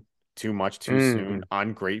soon, too much too soon, Mm.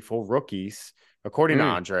 ungrateful rookies, according to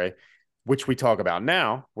Mm. Andre, which we talk about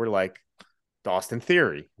now. We're like Austin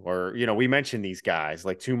Theory, or we mentioned these guys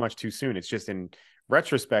like too much too soon. It's just in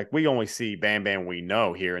retrospect, we only see Bam Bam we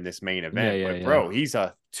know here in this main Yeah, event. yeah, But yeah. bro, he's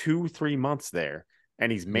a 2-3 months there,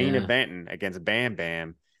 and he's main eventing against Bam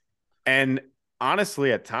Bam. And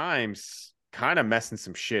honestly, at times, kind of messing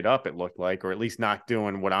some shit up, it looked like, or at least not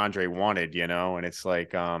doing what Andre wanted, and it's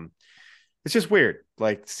like, it's just weird,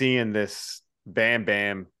 like seeing this Bam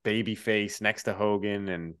Bam baby face next to Hogan.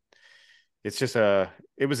 And it's just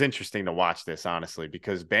it was interesting to watch this, honestly,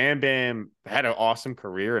 because Bam Bam had an awesome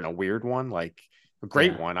career and a weird one, like a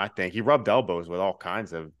great one. I think he rubbed elbows with all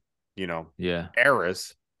kinds of,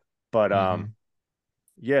 eras, but,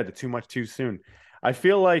 the too much too soon. I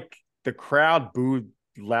feel like the crowd booed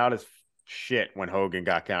loud as shit when Hogan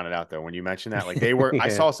got counted out, though. When you mentioned that, like they were, I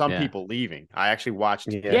saw some people leaving. I actually watched.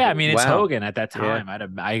 Yeah, I mean, it's Hogan at that time.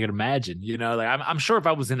 I could imagine, like I'm sure if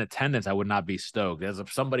I was in attendance, I would not be stoked. As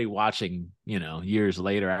if somebody watching, years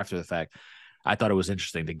later after the fact, I thought it was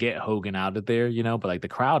interesting to get Hogan out of there, but like the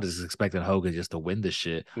crowd is expecting Hogan just to win the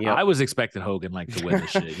shit. Yep. I was expecting Hogan like to win the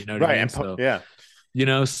shit. You know what I mean?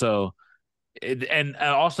 So so. And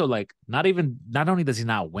also, like, not only does he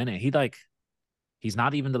not win it, he's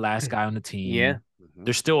not even the last guy on the team. Yeah.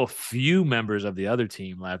 There's still a few members of the other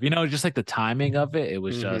team left. Just like the timing of it. It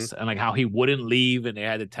was just, and like how he wouldn't leave, and they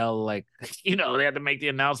had to tell, like, they had to make the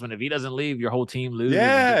announcement, if he doesn't leave, your whole team loses.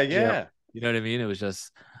 Yeah. You know what I mean? It was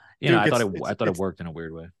just, Dude, I thought it worked in a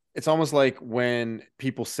weird way. It's almost like when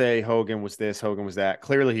people say Hogan was this, Hogan was that.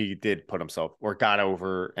 Clearly, he did put himself or got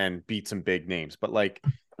over and beat some big names, but like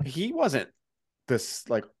he wasn't this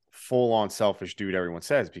like full on selfish dude everyone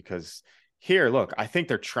says, because here, look, I think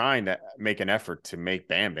they're trying to make an effort to make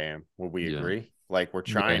Bam Bam. Would we agree? Like we're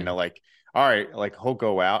trying to like, all right, like he'll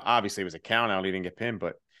go out. Obviously it was a count out. He didn't get pinned,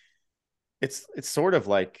 but it's sort of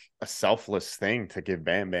like a selfless thing to give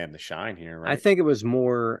Bam Bam the shine here. Right. I think it was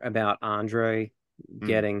more about Andre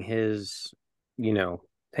getting his,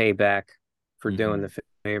 payback for doing the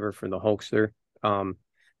favor for the Hulkster.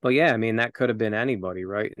 But yeah, I mean, that could have been anybody,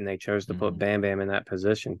 right? And they chose to put Bam Bam in that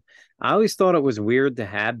position. I always thought it was weird to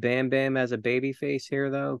have Bam Bam as a baby face here,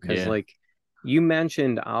 though, because like you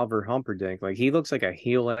mentioned Oliver Humperdinck, like he looks like a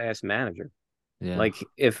heel ass manager. Yeah. Like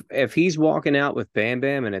if he's walking out with Bam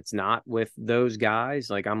Bam and it's not with those guys,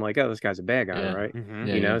 like I'm like, oh, this guy's a bad guy,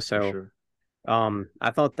 right? So sure. I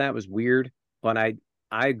thought that was weird, but I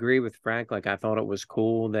agree with Frank. Like I thought it was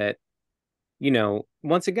cool that,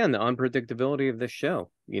 once again, the unpredictability of this show,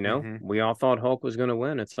 we all thought Hulk was going to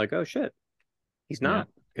win. It's like, oh shit, he's not,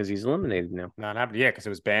 because he's eliminated now. Not happening. Yeah, because it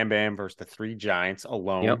was Bam Bam versus the three giants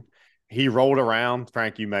alone. Yep. He rolled around.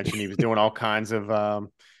 Frank, you mentioned he was doing all kinds of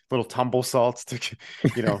little tumble salts to,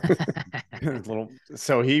 little.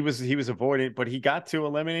 So he was avoiding, but he got 2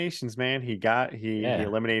 eliminations, man. He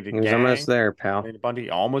eliminated. He was almost there, pal.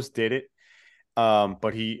 Bundy almost did it,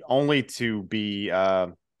 but he only to be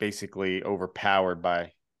basically overpowered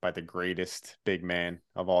by the greatest big man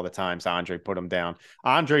of all the times. Andre put him down.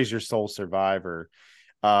 Andre's your sole survivor.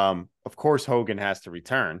 Of course, Hogan has to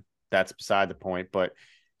return. That's beside the point. But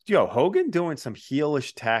Hogan doing some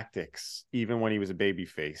heelish tactics even when he was a baby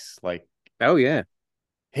face. Like, oh yeah,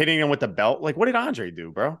 hitting him with the belt. Like, what did Andre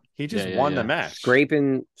do, bro? He just won the match.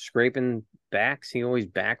 Scraping backs. He always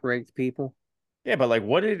back raked people. Yeah, but like,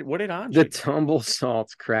 what did Andre do? Tumble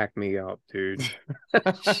salts crack me up, dude.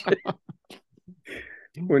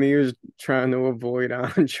 When he was trying to avoid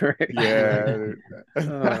Andre. Yeah.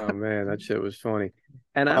 Oh man, that shit was funny.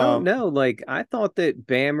 And I don't know, like I thought that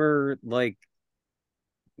Bammer like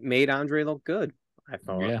made Andre look good. I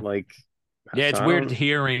thought it's weird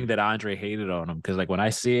hearing that Andre hated on him, because like when I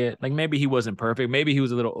see it, like maybe he wasn't perfect, maybe he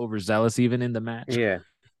was a little overzealous even in the match. Yeah.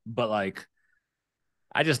 But like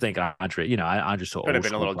I just think Andre, Andre's so could have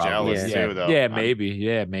been a little jealous too, though. Yeah, maybe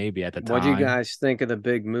at the time. What do you guys think of the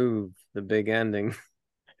big move, the big ending?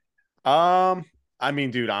 I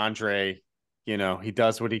mean, dude, Andre, he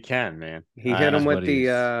does what he can, man. He hit him with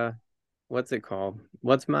the what's it called?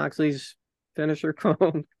 What's Moxley's finisher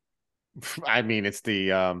called? I mean, it's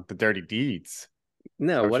the Dirty Deeds.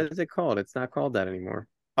 No, what is it called? It's not called that anymore.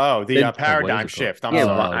 Oh, the paradigm shift.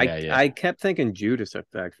 I kept thinking Judas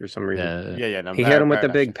effect for some reason. Yeah. He hit him with the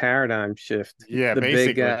big paradigm shift. Yeah, the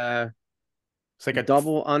basically. Big, it's like a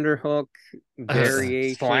double underhook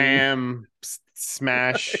variation. Slam,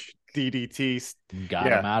 smash, DDT. Got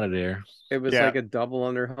him out of there. It was like a double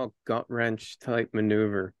underhook gut wrench type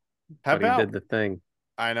maneuver. He did the thing.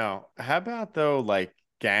 I know. How about though, like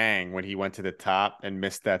Gang when he went to the top and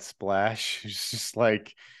missed that splash? It's just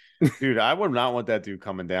like, dude, I would not want that dude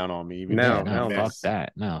coming down on me. No, fuck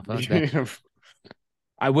that. No, fuck that.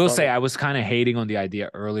 I will say I was kind of hating on the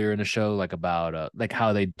idea earlier in the show, like about like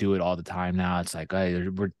how they do it all the time now. It's like, hey,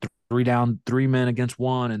 we're 3 down, 3 men against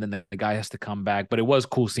 1, and then the guy has to come back. But it was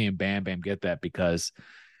cool seeing Bam Bam get that, because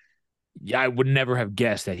yeah, I would never have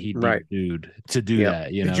guessed that he'd be the Right. dude to do Yep.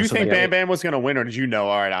 that, you Did know? you So think like, Bam Bam was going to win, or did you know,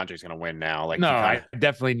 all right, Andre's going to win now? Like no, you kind I of,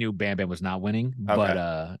 definitely knew Bam Bam was not winning,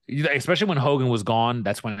 but okay, especially when Hogan was gone,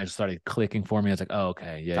 that's when it started clicking for me. I was like, oh,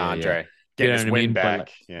 okay, it's yeah, yeah, yeah. Andre You getting know his what I win mean? But like,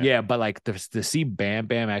 back. Yeah. yeah, but like to see Bam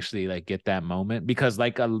Bam actually like get that moment, because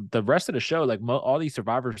like the rest of the show, like all these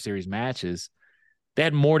Survivor Series matches, they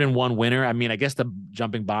had more than one winner. I mean, I guess the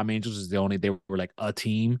Jumping Bomb Angels is the only, they were like a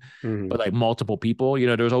team, Hmm. but like multiple people,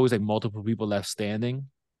 there was always like multiple people left standing.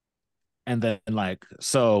 And then like,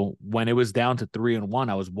 so when it was down to 3-1,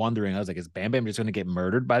 I was wondering, I was like, is Bam Bam just going to get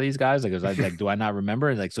murdered by these guys? Like, do I not remember?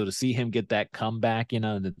 And like, so to see him get that comeback,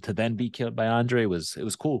 to then be killed by Andre it was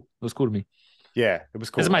cool. It was cool to me. Yeah, it was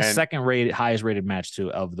This is cool. my And second highest rated match too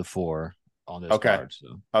of the four on this okay, card.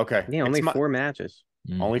 So, okay, Yeah, it's only my 4 matches.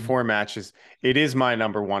 only mhm. 4 matches. It is my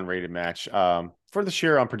number one rated match. For the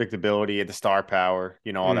sheer unpredictability, the star power,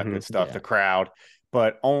 all that Hmm. good stuff, Yeah. the crowd.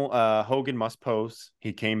 But Hogan must pose.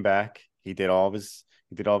 He came back. He did all of his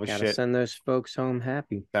Got to shit. send those folks home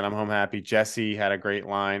happy. Then I'm home happy. Jesse had a great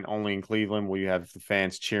line. Only in Cleveland will you have the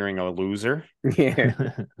fans cheering a loser. Yeah.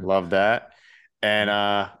 Love that. And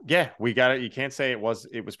yeah, we got it. You can't say it was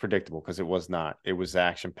predictable, because it was not. It was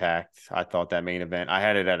action packed. I thought that main event, I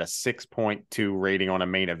had it at a 6.2 rating on a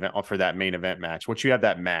main event for that main event match. What you have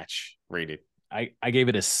that match rated? I gave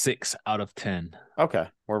it a 6 out of 10. Okay,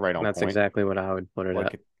 we're right on That's point. exactly what I would put it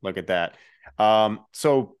at. Look at that.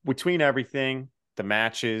 So between everything, the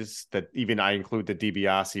matches, that even I include the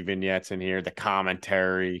DiBiase vignettes in here, the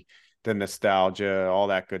commentary, the nostalgia, all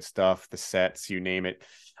that good stuff, the sets, you name it.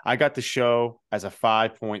 I got the show as a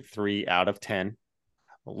 5.3 out of 10,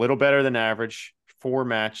 a little better than average. 4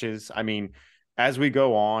 matches. I mean, as we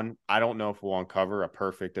go on, I don't know if we'll uncover a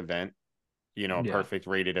perfect event, a Yeah. perfect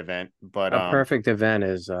rated event, but A perfect event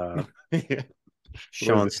is was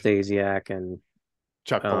Sean it Stasiak and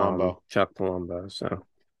Chuck Palumbo? Chuck Palumbo. So,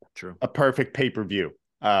 True. A perfect pay-per-view.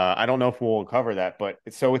 I don't know if we'll cover that, but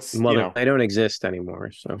well, they don't exist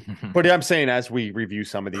anymore. So, but I'm saying as we review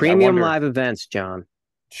some of these, I premium wonder, live events, John.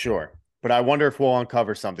 sure, but I wonder if we'll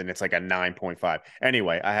uncover something that's like a 9.5.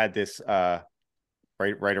 Anyway, I had this right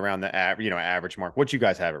around the average mark. What you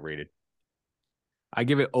guys have it rated? I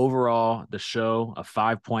give it overall the show a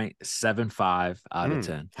 5.75 out of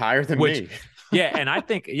 10. Higher than Which, me. yeah, and I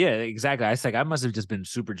think, yeah, exactly. I think I must have just been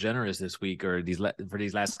super generous this week or for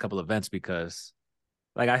these last couple of events, because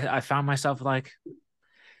like I found myself like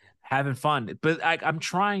having fun, but I'm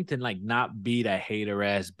trying to like not be that hater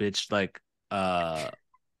ass bitch like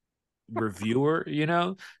reviewer,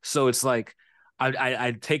 So it's like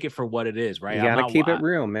I take it for what it is, right? You I'm got to not keep it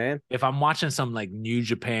real, man. if I'm watching some like New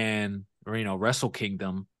Japan or Wrestle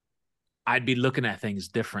Kingdom, I'd be looking at things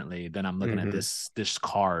differently than I'm looking at Hmm. this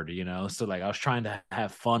card. So like I was trying to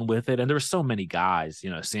have fun with it, and there were so many guys,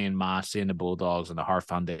 seeing Mosh, seeing the Bulldogs and the Heart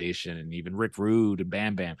Foundation, and even Rick Rude and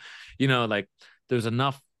Bam Bam, like there's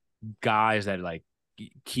enough guys that like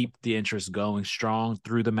keep the interest going strong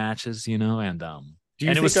through the matches,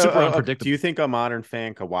 and it was super Do unpredictable. you think a modern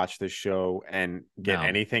fan could watch this show and get No,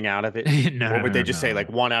 anything out of it? no, Or no, would they no, just say no. like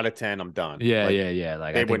 1 out of 10, I'm done? Yeah, Like yeah, yeah. Like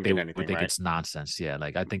I they think wouldn't they get would anything, think right? it's nonsense. Yeah,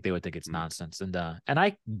 like I think they would think it's Mm. nonsense, and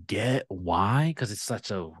I get why, because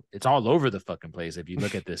it's all over the fucking place if you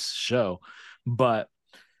look at this show, but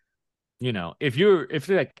if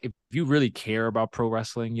you really care about pro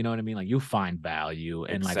wrestling, you know what I mean, like you find value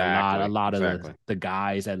in like a Exactly. lot of Exactly. the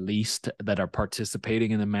guys at least that are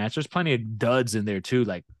participating in the match. There's plenty of duds in there too,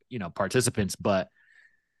 like participants, but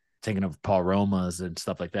taking over Paul Roma's and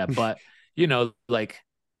stuff like that. But like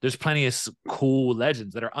there's plenty of cool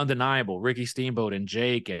legends that are undeniable. Ricky Steamboat and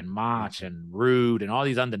Jake and Mach and Rude and all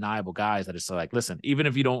these undeniable guys that it's like, listen, even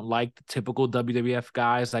if you don't like the typical WWF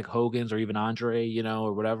guys like Hogan's or even Andre,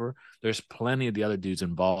 or whatever, there's plenty of the other dudes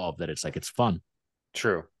involved that it's like it's fun.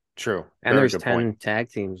 True. True. And Very there's good point. 10 tag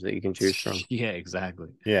teams that you can choose from. Yeah, exactly.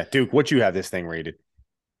 Yeah. Duke, what you have this thing rated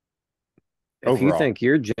If you overall? think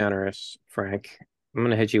you're generous, Frank, I'm going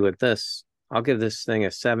to hit you with this. I'll give this thing a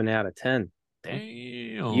 7 out of 10.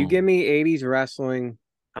 You give Damn. me 80s wrestling,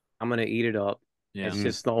 I'm going to eat it up. Yeah. It's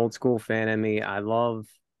just the old school fan in me. I love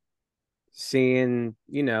seeing,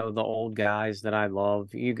 the old guys that I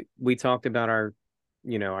love. We talked about our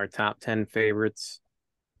top 10 favorites.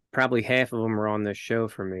 Probably half of them are on this show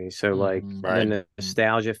for me. So like Mm-hmm. the Right.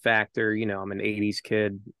 nostalgia factor, I'm an 80s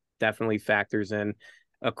kid, definitely factors in.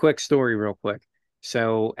 A quick story real quick.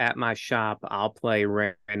 So at my shop, I'll play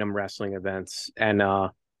random wrestling events, and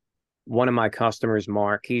one of my customers,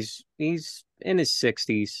 Mark, he's in his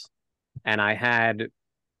 60s, and I had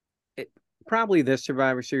probably this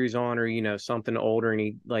Survivor Series on, or something older, and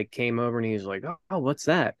he like came over and he was like, "Oh, what's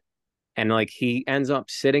that?" and like he ends up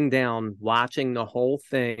sitting down watching the whole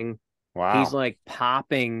thing. He's Wow. like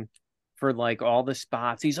popping for like all the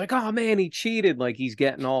spots. He's like, oh man, he cheated. Like he's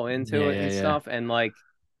getting all into Yeah, it yeah, and yeah. stuff. And like,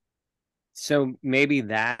 so maybe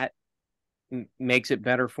that makes it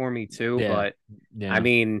better for me too. Yeah. But I Yeah.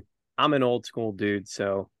 mean, I'm an old school dude,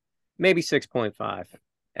 so maybe 6.5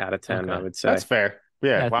 out of 10, I Okay. would That's say. fair. Yeah.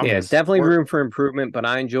 Yeah, I Well, think Yeah, that's definitely we're room for improvement, but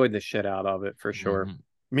I enjoyed the shit out of it for sure. mhm.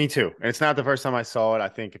 me too. And it's not the first time I saw it. I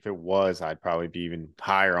think if it was, I'd probably be even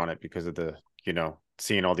higher on it because of the,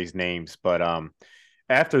 seeing all these names. But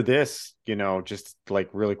after this, just like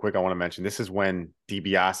really quick, I want to mention this is when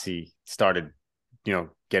DiBiase started,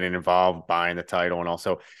 getting involved, buying the title, and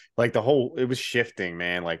also like it was shifting,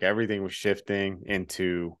 man. Like everything was shifting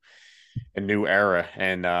into a new era.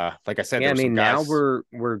 And like I said, Yeah, there I were some mean, now guys.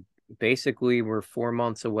 we're 4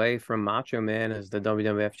 months away from Macho Man as the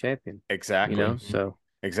WWF champion, Exactly. Mhm. so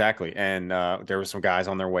Exactly. And there were some guys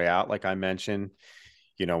on their way out, like I mentioned,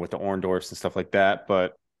 with the Orndorffs and stuff like that.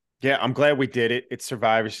 But yeah, I'm glad we did it. It's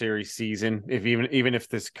Survivor Series season. If even if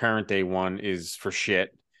this current day one is for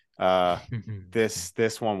shit, uh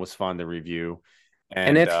this one was fun to review. and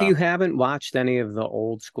And if you haven't watched any of the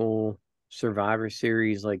old school Survivor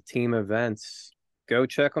Series like team events, go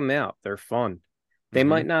check them out. They're fun. They mhm,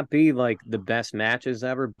 might not be like the best matches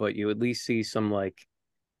ever, but you at least see some like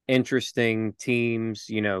interesting teams,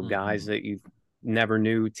 guys Mhm. that you never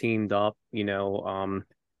knew teamed up,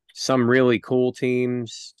 some really cool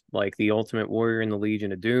teams like the Ultimate Warrior and the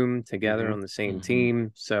Legion of Doom together mhm, on the same Mhm.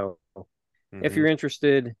 team. So if mhm, you're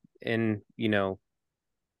interested in,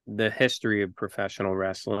 the history of professional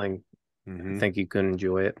wrestling, I mhm. think you could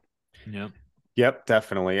enjoy it. Yep. Yep,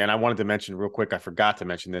 definitely. And I wanted to mention real quick, I forgot to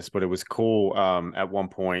mention this, but it was cool. At one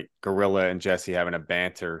point, Gorilla and Jesse having a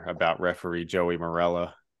banter about referee Joey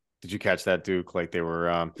Morella. Did you catch that, Duke? Like they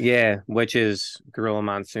were, Yeah, which is Gorilla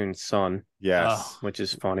Monsoon's son, Oh, yes, which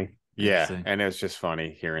is funny. yeah, interesting. and it was just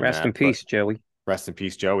funny hearing Rest that. in But peace, Joey. rest in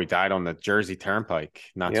peace, Joey died on the Jersey Turnpike,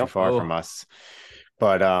 not too Yep. far from Oh. us.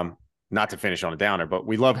 But not to finish on a downer, but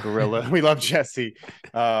we love Gorilla, we love Jesse.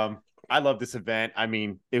 I love this event. I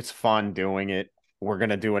mean, it's fun doing it. We're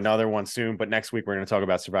gonna do another one soon, but next week we're gonna talk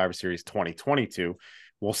about Survivor Series 2022.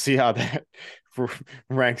 We'll see how that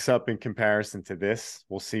ranks up in comparison to this.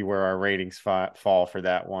 We'll see where our ratings fall for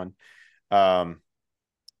that one. Um,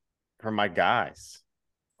 for my guys,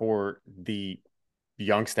 for the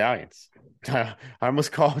Young Stallions. I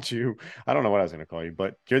almost called you. I don't know what I was going to call you,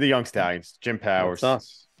 but you're the Young Stallions. Jim That's Powers,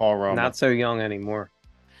 us. Paul Roma. Not so young anymore.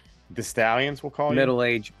 The Stallions, we'll call you.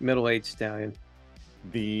 Middle age stallion.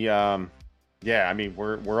 The yeah, I mean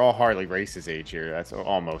we're all Harley Race's age here. That's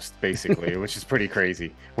almost basically, which is pretty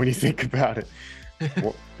crazy when you think about it.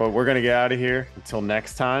 But we're gonna get out of here. Until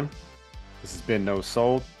next time. This has been No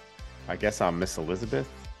Sold. I guess I'm Miss Elizabeth,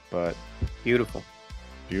 but Beautiful.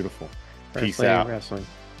 beautiful. Peace Wrestling ain't out. wrestling.